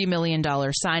 $30 million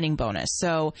signing bonus.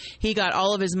 So he got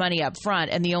all of his money up front,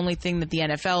 and the only thing that the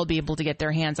NFL will be able to get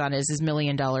their hands on is his $1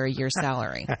 million a year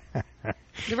salary.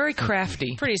 They're very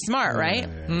crafty. Pretty smart, right?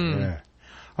 Yeah.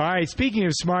 All right, speaking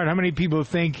of smart, how many people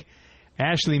think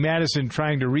Ashley Madison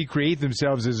trying to recreate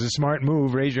themselves is a smart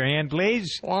move? Raise your hand,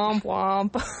 please. Womp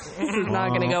womp. This is not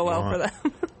going to go well for them.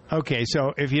 Okay,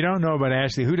 so if you don't know about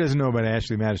Ashley, who doesn't know about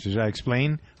Ashley Madison? Should I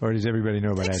explain, or does everybody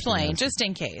know about Ashley Madison? Just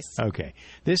in case. Okay.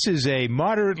 This is a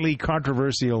moderately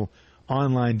controversial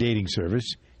online dating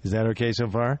service. Is that okay so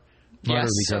far? Yes,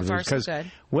 so far so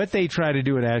good. What they try to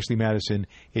do at Ashley Madison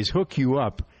is hook you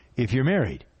up if you're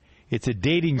married. It's a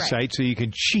dating site so you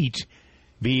can cheat,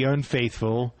 be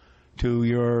unfaithful to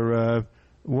your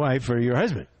wife or your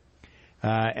husband.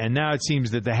 And now it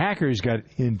seems that the hackers got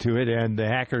into it, and the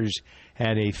hackers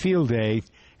had a field day,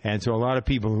 and so a lot of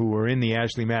people who were in the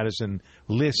Ashley Madison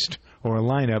list or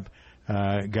lineup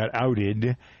got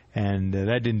outed, and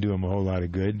that didn't do them a whole lot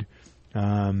of good.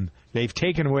 They've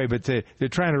taken away, but they're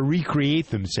trying to recreate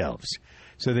themselves.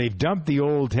 So they've dumped the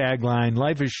old tagline,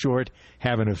 life is short,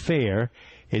 have an affair.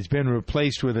 It's been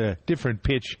replaced with a different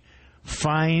pitch,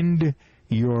 find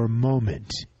your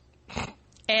moment.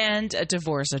 And a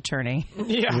divorce attorney.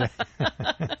 Yeah.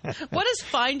 What does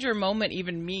find your moment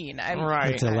even mean?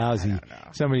 It's a lousy,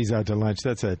 somebody's out to lunch.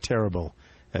 That's a terrible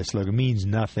slogan. It means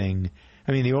nothing.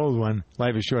 I mean, the old one,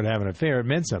 life is short, have an affair, it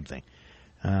meant something.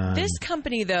 This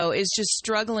company, though, is just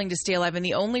struggling to stay alive, and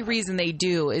the only reason they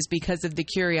do is because of the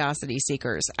curiosity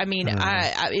seekers. I mean,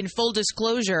 I in full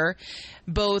disclosure,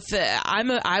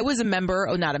 I was a member,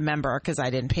 not a member because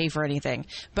I didn't pay for anything,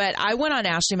 but I went on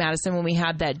Ashley Madison when we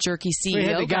had that jerky CEO we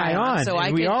had the guy on, so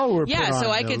we all were put on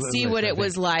so I could see what it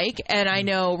was like, and I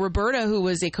know Roberta, who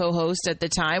was a co-host at the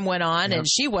time, went on, and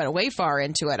she went way far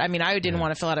into it. I mean, I didn't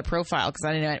want to fill out a profile because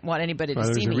I didn't want anybody to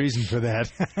see me. There's a reason for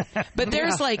that. But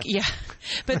there's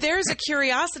but there's a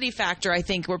curiosity factor, I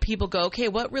think, where people go, okay,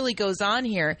 what really goes on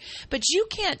here? But you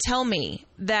can't tell me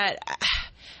that,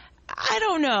 I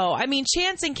don't know. I mean,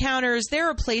 chance encounters, there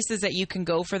are places that you can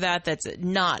go for that's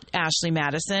not Ashley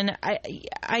Madison.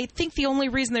 I think the only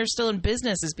reason they're still in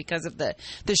business is because of the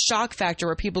shock factor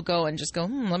where people go and just go,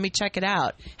 let me check it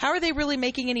out. How are they really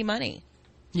making any money?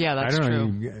 Yeah, that's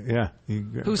true.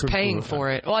 Who's paying for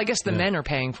it? Well, I guess the men are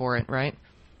paying for it, right?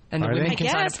 And the women can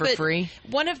sign up for free.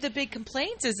 One of the big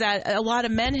complaints is that a lot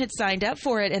of men had signed up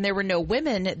for it, and there were no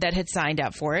women that had signed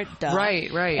up for it. Duh.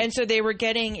 Right. And so they were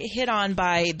getting hit on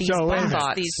by these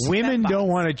bots. Women don't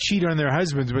want to cheat on their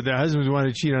husbands, but their husbands want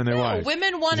to cheat on their wives.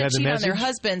 Women want to cheat on their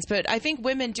husbands, but I think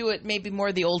women do it maybe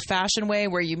more the old-fashioned way,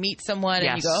 where you meet someone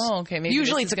and you go, "Oh, okay, maybe."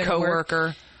 Usually, it's a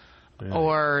coworker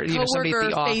or somebody at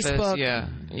the office.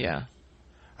 Facebook. Yeah.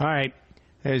 All right.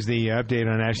 There's the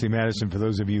update on Ashley Madison for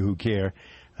those of you who care.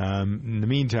 In the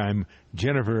meantime,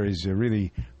 Jennifer is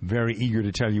really very eager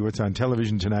to tell you what's on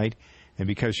television tonight. And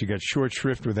because she got short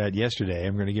shrift with that yesterday,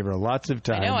 I'm going to give her lots of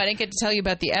time. I know. I didn't get to tell you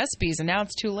about the ESPYs, and now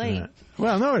it's too late.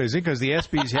 Well, no, it isn't, because the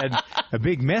ESPYs had a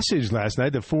big message last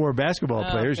night. The 4 basketball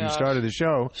players who started the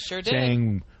show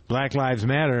saying Black Lives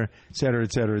Matter, et cetera,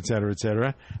 et cetera, et cetera, et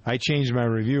cetera. I changed my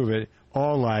review of it.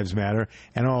 All lives matter,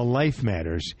 and all life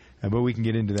matters. But we can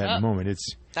get into that in a moment.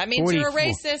 That means you're a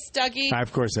racist, Dougie.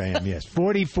 Of course I am, yes.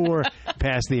 44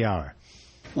 past the hour.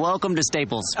 Welcome to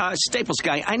Staples. Staples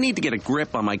guy, I need to get a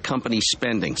grip on my company's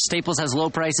spending. Staples has low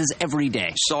prices every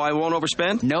day. So I won't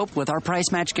overspend? Nope. With our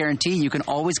price match guarantee, you can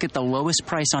always get the lowest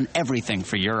price on everything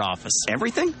for your office.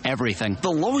 Everything? Everything.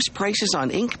 The lowest prices on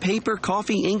ink, paper,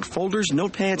 coffee, ink, folders,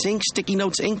 notepads, ink, sticky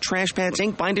notes, ink, trash pads,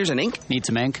 ink, binders, and ink? Need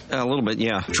some ink? A little bit,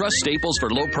 yeah. Trust Staples for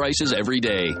low prices every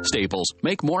day. Staples.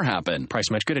 Make more happen. Price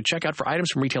match good at checkout for items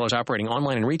from retailers operating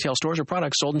online in retail stores or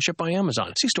products sold and shipped by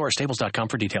Amazon. See store at staples.com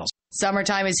for details.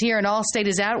 Summertime is here, and Allstate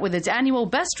is out with its annual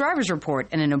Best Drivers Report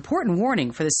and an important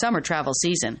warning for the summer travel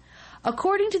season.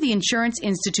 According to the Insurance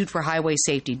Institute for Highway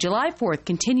Safety, July 4th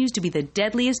continues to be the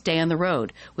deadliest day on the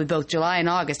road, with both July and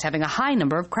August having a high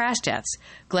number of crash deaths.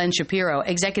 Glenn Shapiro,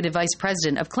 Executive Vice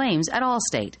President of Claims at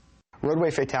Allstate.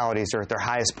 Roadway fatalities are at their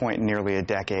highest point in nearly a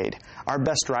decade. Our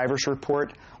Best Drivers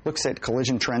report looks at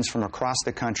collision trends from across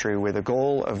the country with a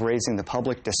goal of raising the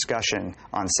public discussion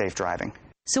on safe driving.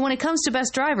 So when it comes to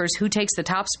best drivers, who takes the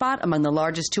top spot among the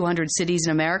largest 200 cities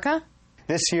in America?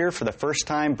 This year, for the first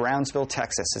time, Brownsville,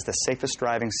 Texas is the safest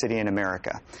driving city in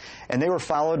America. And they were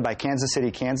followed by Kansas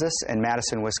City, Kansas, and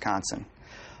Madison, Wisconsin.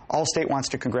 Allstate wants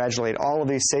to congratulate all of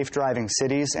these safe driving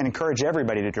cities and encourage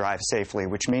everybody to drive safely,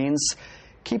 which means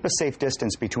keep a safe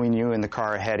distance between you and the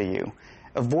car ahead of you.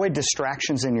 Avoid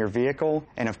distractions in your vehicle,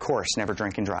 and of course, never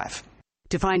drink and drive.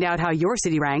 To find out how your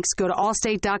city ranks, go to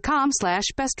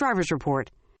allstate.com/bestdriversreport.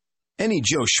 Any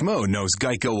Joe Schmo knows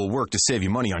Geico will work to save you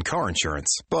money on car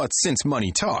insurance. But since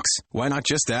money talks, why not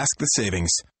just ask the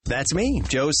savings? That's me,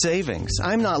 Joe Savings.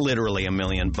 I'm not literally $1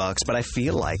 million, but I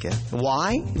feel like it.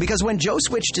 Why? Because when Joe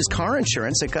switched his car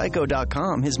insurance at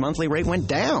Geico.com, his monthly rate went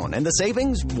down and the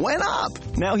savings went up.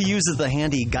 Now he uses the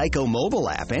handy Geico mobile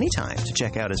app anytime to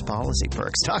check out his policy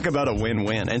perks. Talk about a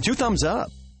win-win. And 2 thumbs up.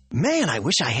 Man, I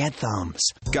wish I had thumbs.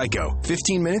 Geico.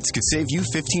 15 minutes could save you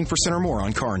 15% or more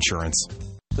on car insurance.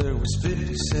 There was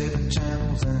 57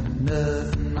 channels and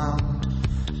nothing on.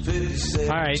 All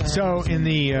right, so in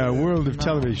the world of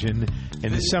television,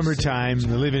 in the summertime,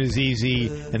 the living is easy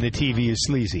and the TV is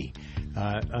sleazy.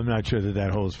 I'm not sure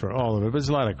that holds for all of it, but there's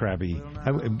a lot of crappy.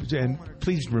 And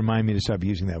please remind me to stop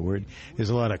using that word. There's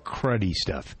a lot of cruddy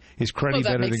stuff. Is cruddy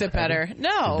better than makes it better?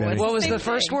 No. What was the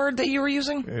first word that you were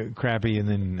using? Crappy, and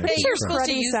then... I think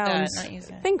cruddy sounds... I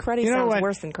think cruddy sounds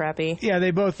worse than crappy. Yeah, they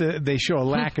both they show a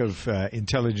lack of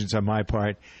intelligence on my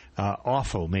part.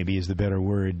 Awful, maybe, is the better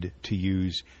word to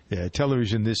use.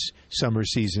 Television this summer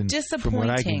season, from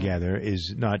what I can gather,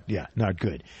 is not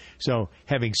good. So,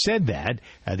 having said that,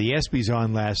 the ESPYs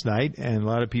on last night, and a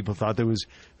lot of people thought there was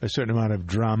a certain amount of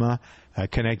drama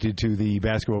connected to the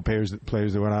basketball players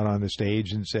that went out on the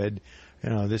stage and said,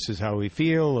 this is how we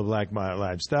feel of Black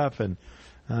Lives stuff. And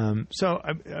so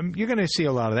you're going to see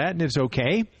a lot of that, and it's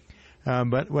okay.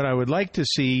 But what I would like to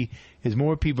see is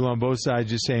more people on both sides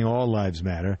just saying all lives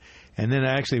matter. And then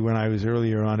actually when I was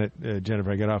earlier on it,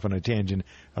 Jennifer, I got off on a tangent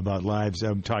about lives.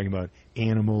 I'm talking about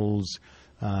animals.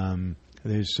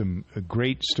 There's some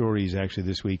great stories actually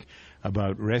this week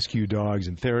about rescue dogs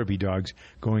and therapy dogs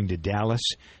going to Dallas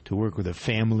to work with the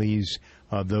families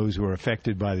of those who are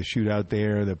affected by the shootout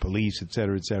there, the police, et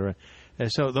cetera, et cetera.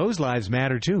 So those lives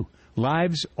matter too.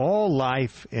 Lives, all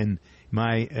life, in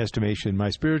my estimation, my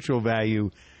spiritual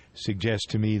value suggests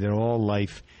to me that all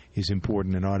life is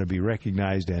important and ought to be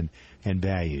recognized and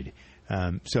valued.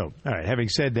 So, all right, having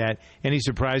said that, any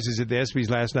surprises at the ESPYs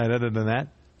last night other than that?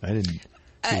 I didn't.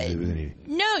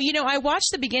 No, I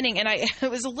watched the beginning and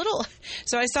it was a little.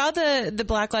 So I saw the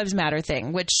Black Lives Matter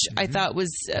thing, which I thought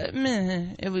was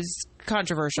it was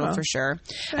controversial for sure.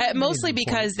 Mostly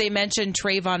because they mentioned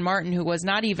Trayvon Martin, who was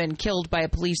not even killed by a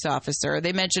police officer.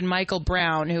 They mentioned Michael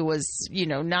Brown, who was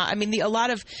not. I mean, a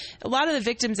lot of the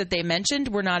victims that they mentioned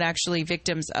were not actually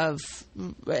victims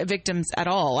at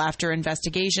all after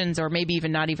investigations, or maybe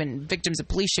even not even victims of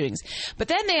police shootings. But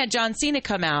then they had John Cena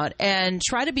come out and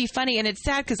try to be funny, and it's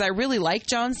sad because I really like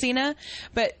John Cena,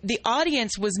 but the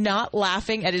audience was not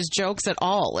laughing at his jokes at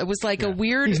all. It was like a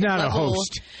weird. He's not a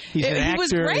host. He's an actor. He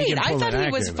was great. I thought he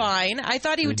was actor, fine. I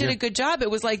thought he did a good job.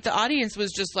 It was like the audience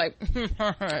was just like.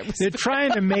 They're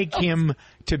trying to make him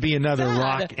to be another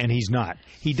Rock, and he's not.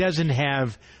 He doesn't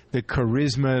have the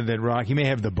charisma that Rock. He may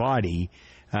have the body.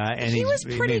 And he was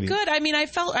pretty good. I mean, I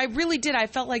really did. I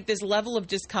felt like this level of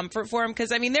discomfort for him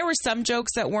because, I mean, there were some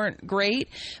jokes that weren't great,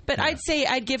 but I'd say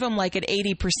I'd give him like an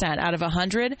 80% out of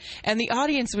 100, and the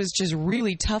audience was just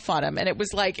really tough on him, and it was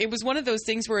one of those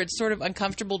things where it's sort of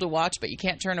uncomfortable to watch, but you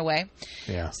can't turn away.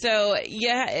 Yeah. So,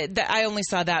 I only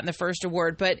saw that in the first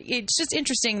award, but it's just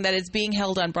interesting that it's being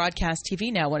held on broadcast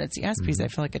TV now when it's the ESPYs. I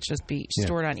feel like it should be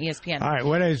stored on ESPN. All right,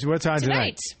 what's on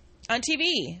tonight? On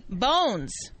TV,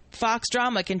 Bones. Fox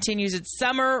drama continues its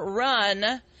summer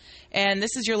run, and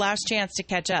this is your last chance to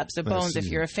catch up. So, Bones, if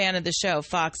you're a fan of the show,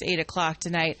 Fox, 8 o'clock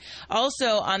tonight.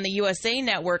 Also on the USA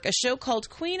Network, a show called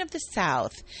Queen of the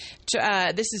South.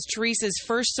 This is Teresa's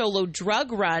first solo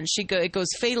drug run. It goes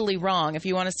fatally wrong. If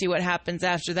you want to see what happens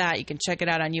after that, you can check it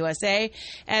out on USA.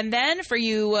 And then for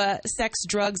you sex,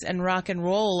 drugs, and rock and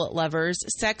roll lovers,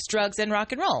 Sex, Drugs, and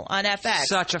Rock and Roll on FX.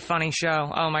 Such a funny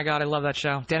show. Oh, my God, I love that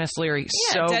show. Dennis Leary,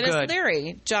 so good. Dennis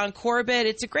Leary, John Corbett.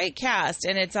 It's a great cast,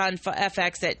 and it's on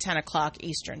FX at 10 o'clock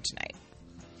Eastern tonight.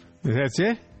 That's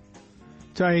it?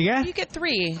 That's all you got? You get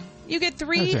three. You get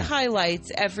three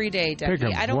highlights every day,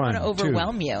 Dougie. I don't want to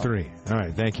overwhelm you. 3. All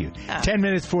right, thank you. 10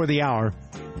 minutes for the hour.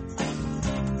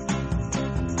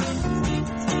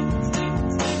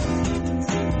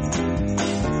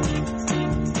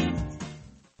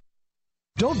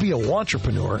 Don't be a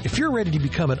wantrepreneur. If you're ready to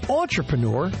become an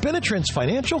entrepreneur, Benetrends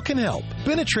Financial can help.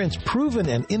 Benetrends' proven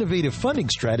and innovative funding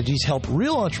strategies help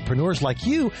real entrepreneurs like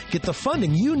you get the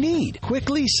funding you need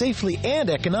quickly, safely,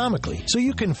 and economically so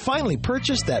you can finally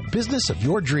purchase that business of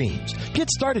your dreams.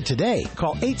 Get started today.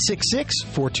 Call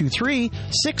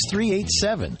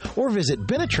 866-423-6387 or visit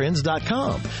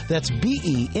Benetrends.com. That's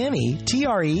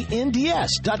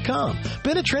Benetrends.com.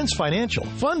 Benetrends Financial,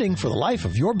 funding for the life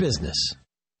of your business.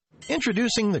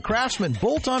 Introducing the Craftsman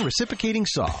Bolt-On Reciprocating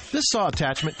Saw. This saw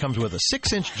attachment comes with a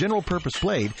 6-inch general-purpose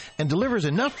blade and delivers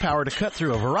enough power to cut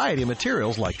through a variety of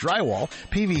materials like drywall,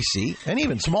 PVC, and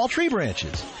even small tree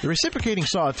branches. The reciprocating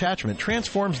saw attachment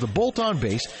transforms the bolt-on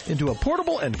base into a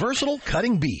portable and versatile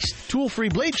cutting beast. Tool-free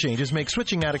blade changes make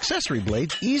switching out accessory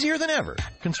blades easier than ever.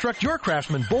 Construct your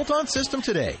Craftsman Bolt-On system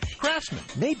today. Craftsman,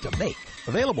 made to make.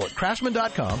 Available at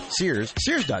Craftsman.com, Sears,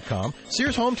 Sears.com,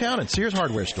 Sears Hometown, and Sears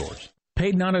Hardware stores.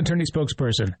 Paid non-attorney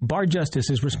spokesperson. Bar Justice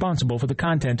is responsible for the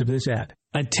content of this ad.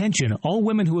 Attention, all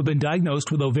women who have been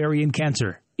diagnosed with ovarian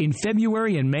cancer. In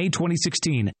February and May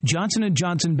 2016, Johnson &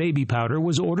 Johnson baby powder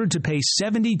was ordered to pay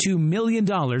 $72 million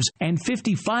and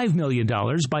 $55 million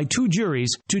by 2 juries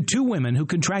to 2 women who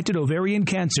contracted ovarian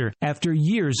cancer after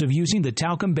years of using the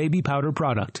talcum baby powder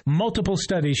product. Multiple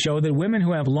studies show that women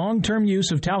who have long-term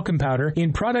use of talcum powder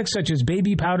in products such as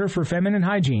baby powder for feminine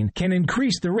hygiene can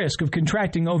increase the risk of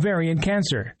contracting ovarian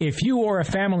cancer. If you or a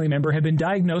family member have been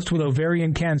diagnosed with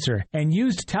ovarian cancer and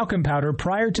used talcum powder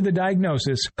prior to the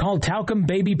diagnosis, call Talcum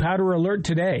Baby Powder Alert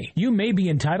today. You may be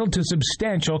entitled to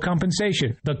substantial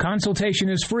compensation. The consultation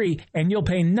is free, and you'll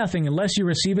pay nothing unless you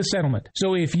receive a settlement.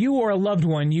 So if you or a loved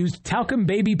one used talcum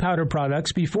baby powder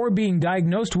products before being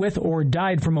diagnosed with or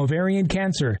died from ovarian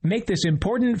cancer, make this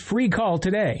important free call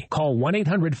today. Call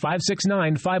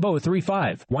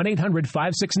 1-800-569-5035.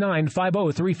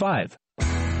 1-800-569-5035.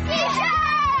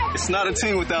 It's not a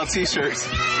team without T-shirts.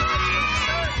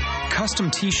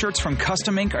 Custom T-shirts from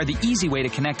Custom Ink are the easy way to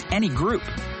connect any group.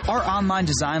 Our online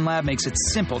design lab makes it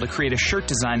simple to create a shirt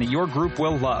design that your group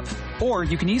will love. Or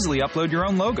you can easily upload your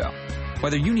own logo.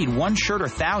 Whether you need one shirt or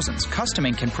thousands, Custom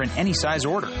Ink can print any size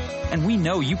order. And we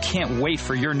know you can't wait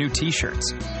for your new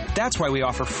T-shirts. That's why we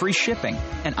offer free shipping,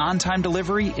 and on-time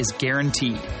delivery is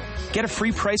guaranteed. Get a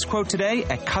free price quote today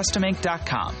at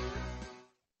CustomInk.com.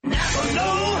 Never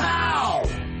know how!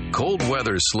 Cold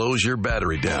weather slows your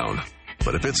battery down.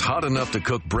 But if it's hot enough to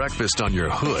cook breakfast on your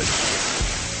hood,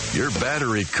 your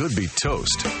battery could be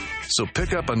toast. So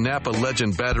pick up a Napa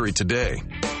Legend battery today,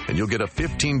 and you'll get a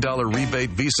 $15 rebate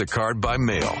Visa card by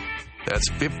mail. That's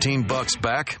 $15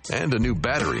 back and a new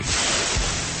battery.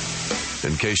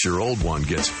 In case your old one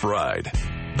gets fried,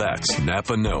 that's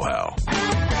Napa know-how.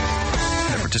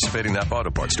 At participating Napa Auto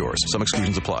Parts stores. Some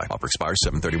exclusions apply. Offer expires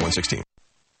 7/31/16.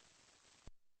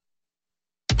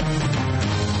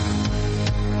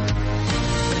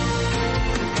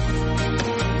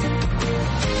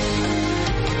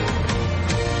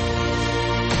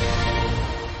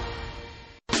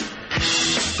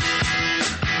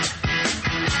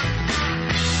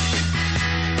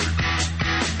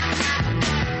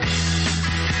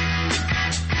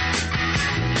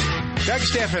 Doug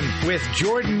Steffen with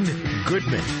Jordan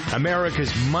Goodman,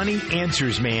 America's Money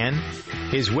Answers man.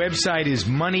 His website is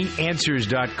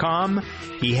moneyanswers.com.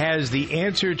 He has the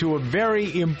answer to a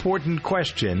very important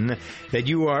question that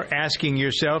you are asking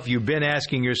yourself, you've been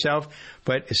asking yourself,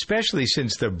 but especially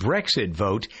since the Brexit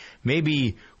vote,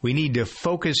 maybe we need to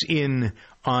focus in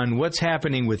on what's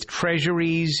happening with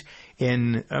treasuries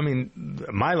in,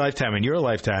 my lifetime and your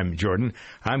lifetime, Jordan.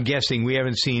 I'm guessing we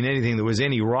haven't seen anything that was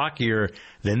any rockier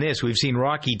than this. We've seen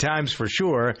rocky times for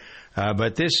sure,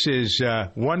 but this is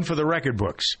one for the record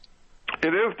books.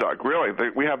 It is, Doug, really.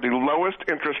 We have the lowest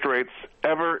interest rates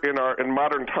ever in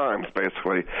modern times,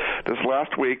 basically. This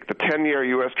last week, the 10-year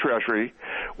U.S. Treasury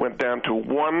went down to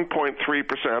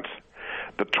 1.3%.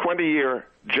 The 20-year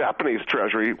Japanese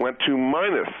Treasury went to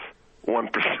minus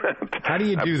 1%. How do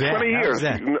you do that? 20 years. How is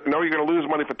that? You know you're going to lose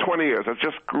money for 20 years. That's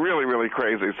just really, really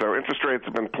crazy. So interest rates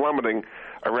have been plummeting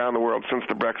around the world since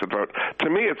the Brexit vote. To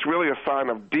me, it's really a sign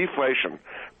of deflation.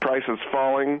 Prices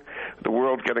falling, the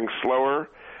world getting slower.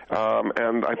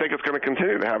 And I think it's going to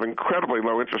continue to have incredibly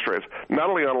low interest rates, not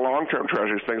only on long-term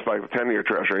treasuries, things like the 10-year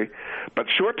treasury, but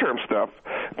short-term stuff,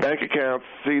 bank accounts,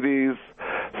 CDs,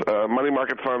 money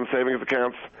market funds, savings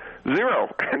accounts, zero.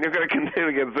 And you're going to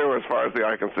continue to get zero as far as the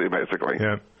eye can see, basically.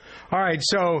 Yeah. All right,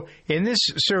 so in this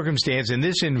circumstance, in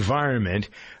this environment,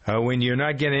 when you're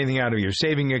not getting anything out of your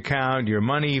saving account, your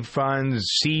money funds,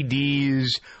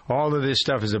 CDs, all of this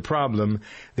stuff is a problem,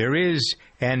 there is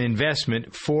an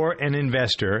investment for an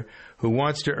investor who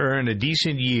wants to earn a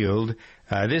decent yield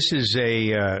This is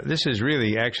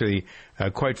really actually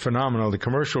quite phenomenal. The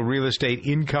commercial real estate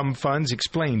income funds.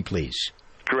 Explain, please.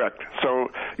 Correct. So,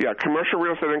 yeah, commercial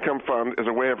real estate income fund is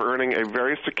a way of earning a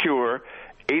very secure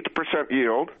 8%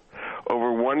 yield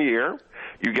over 1 year.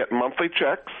 You get monthly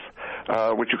checks,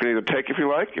 which you can either take if you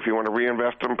like. If you want to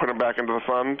reinvest them, put them back into the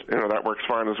fund, that works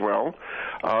fine as well.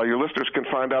 Your listeners can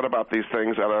find out about these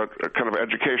things at a kind of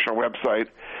educational website,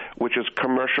 which is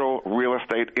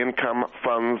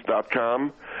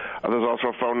commercialrealestateincomefunds.com. There's also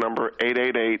a phone number,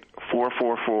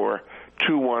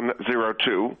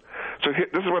 888-444-2102. So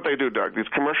this is what they do, Doug. These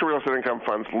commercial real estate income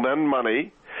funds lend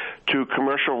money to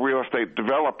commercial real estate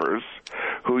developers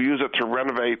who use it to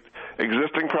renovate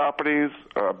existing properties,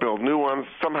 build new ones,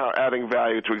 somehow adding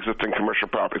value to existing commercial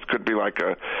properties. Could be like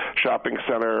a shopping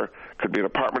center, could be an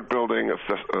apartment building,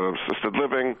 assisted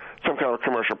living, some kind of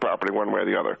commercial property one way or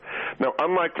the other. Now,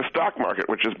 unlike the stock market,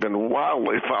 which has been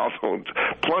wildly volatile,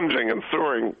 plunging and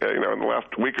soaring in the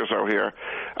last week or so here,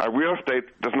 real estate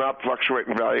does not fluctuate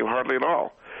in value hardly at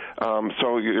all.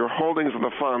 So your holdings in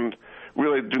the fund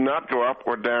really do not go up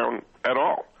or down at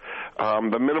all.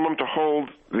 The minimum to hold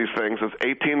these things is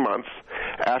 18 months.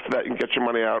 After that, you can get your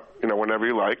money out, whenever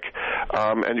you like,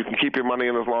 and you can keep your money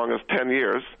in as long as 10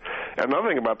 years. And another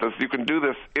thing about this, you can do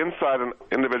this inside an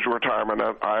individual retirement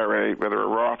IRA, whether a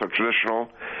Roth or traditional,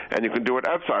 and you can do it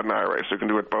outside an IRA, so you can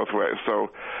do it both ways. So,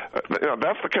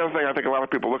 that's the kind of thing I think a lot of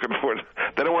people are looking for.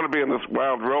 They don't want to be in this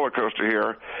wild roller coaster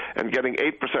here, and getting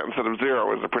 8% instead of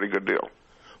 0 is a pretty good deal.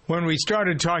 When we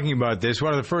started talking about this,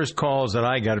 one of the first calls that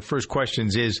I got, first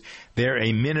questions, is there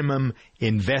a minimum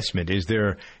investment?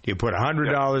 Do you put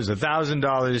 $100, $1,000,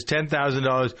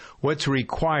 $10,000? What's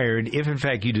required if, in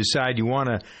fact, you decide you want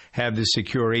to have this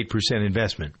secure 8%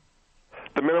 investment?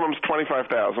 The minimum is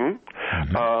 $25,000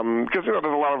 because there's a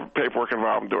lot of paperwork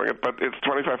involved in doing it, but it's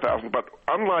 $25,000. But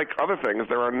unlike other things,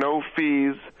 there are no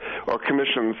fees or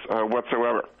commissions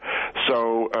whatsoever.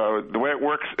 So the way it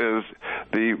works is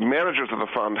the managers of the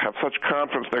fund have such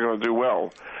confidence they're going to do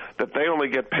well that they only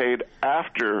get paid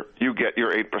after you get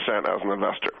your 8% as an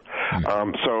investor.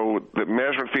 So the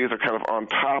management fees are kind of on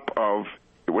top of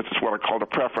which is what I call the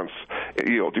preference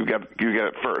yield. You get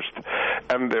it first.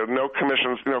 And there are no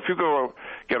commissions. If you go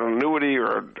get an annuity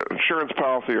or an insurance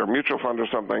policy or a mutual fund or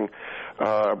something,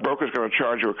 a broker's going to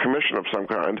charge you a commission of some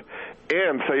kind.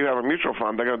 And say you have a mutual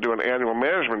fund, they're going to do an annual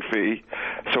management fee.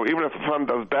 So even if the fund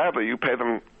does badly, you pay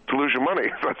them to lose your money.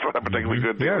 That's not a particularly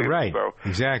good deal. Yeah, right. So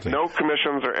exactly. No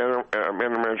commissions or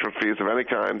management fees of any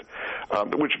kind,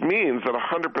 which means that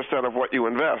 100% of what you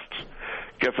invest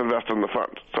gets invested in the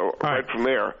fund. So right from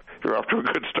there, you're off to a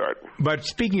good start. But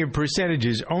speaking of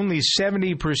percentages, only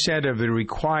 70% of the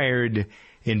required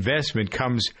investment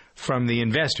comes from the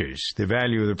investors. The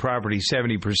value of the property,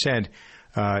 70%.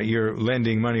 You're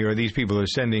lending money, or these people are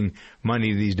sending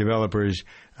money to these developers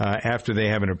after they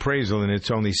have an appraisal, and it's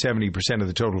only 70% of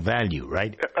the total value,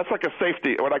 right? That's like a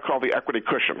safety, what I call the equity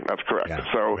cushion. That's correct. Yeah,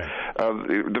 so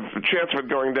the chance of it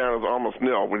going down is almost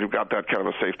nil when you've got that kind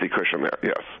of a safety cushion there,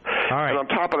 yes. All right. And on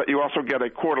top of that, you also get a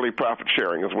quarterly profit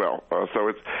sharing as well. So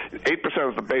it's 8%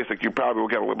 is the basic. You probably will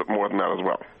get a little bit more than that as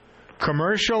well.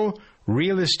 Commercial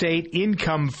Real Estate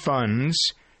Income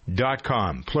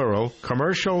Funds.com, plural,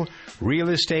 commercial real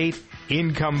estate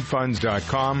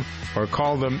incomefunds.com, or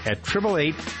call them at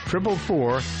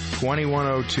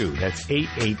 888-444-2102. That's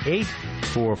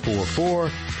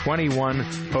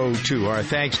 888-444-2102. Our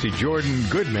thanks to Jordan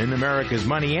Goodman, America's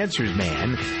Money Answers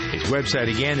man. His website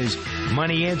again is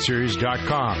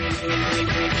moneyanswers.com.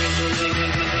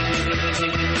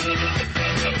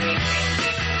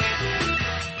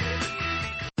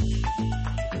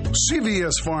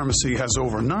 CVS Pharmacy has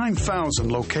over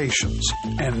 9,000 locations,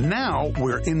 and now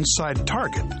we're inside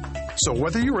Target. So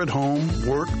whether you're at home,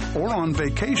 work, or on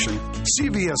vacation,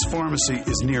 CVS Pharmacy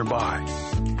is nearby.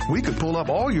 We could pull up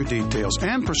all your details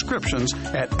and prescriptions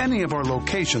at any of our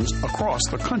locations across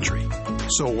the country.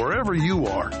 So wherever you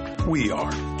are, we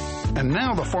are. And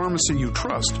now the pharmacy you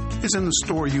trust is in the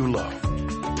store you love.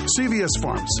 CVS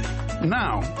Pharmacy,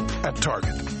 now at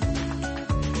Target.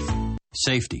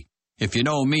 Safety. If you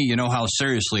know me, you know how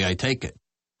seriously I take it.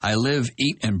 I live,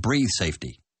 eat, and breathe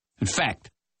safety. In fact,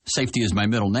 safety is my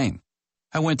middle name.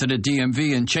 I went to the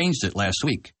DMV and changed it last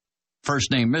week.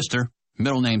 First name Mr.,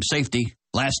 middle name Safety,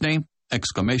 last name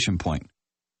exclamation point.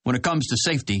 When it comes to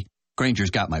safety,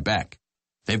 Grainger's got my back.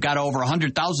 They've got over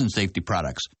 100,000 safety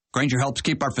products. Grainger helps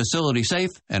keep our facility safe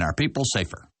and our people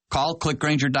safer. Call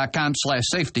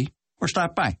clickgrainger.com/safety or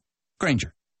stop by.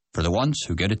 Grainger, for the ones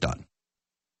who get it done.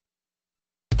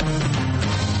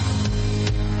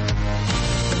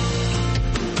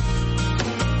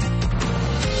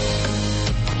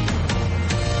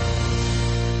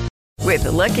 With the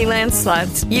Lucky Land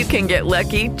Slots, you can get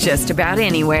lucky just about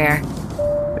anywhere.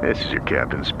 This is your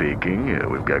captain speaking.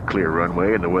 We've got clear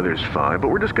runway and the weather's fine, but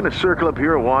we're just going to circle up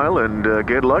here a while and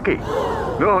get lucky.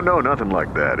 No, nothing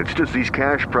like that. It's just these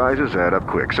cash prizes add up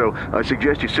quick. So I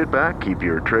suggest you sit back, keep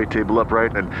your tray table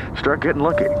upright, and start getting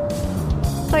lucky.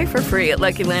 Play for free at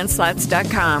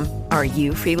LuckyLandSlots.com. Are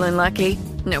you feeling lucky?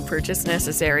 No purchase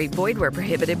necessary. Void where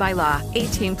prohibited by law.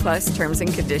 18+ terms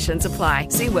and conditions apply.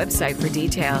 See website for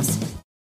details.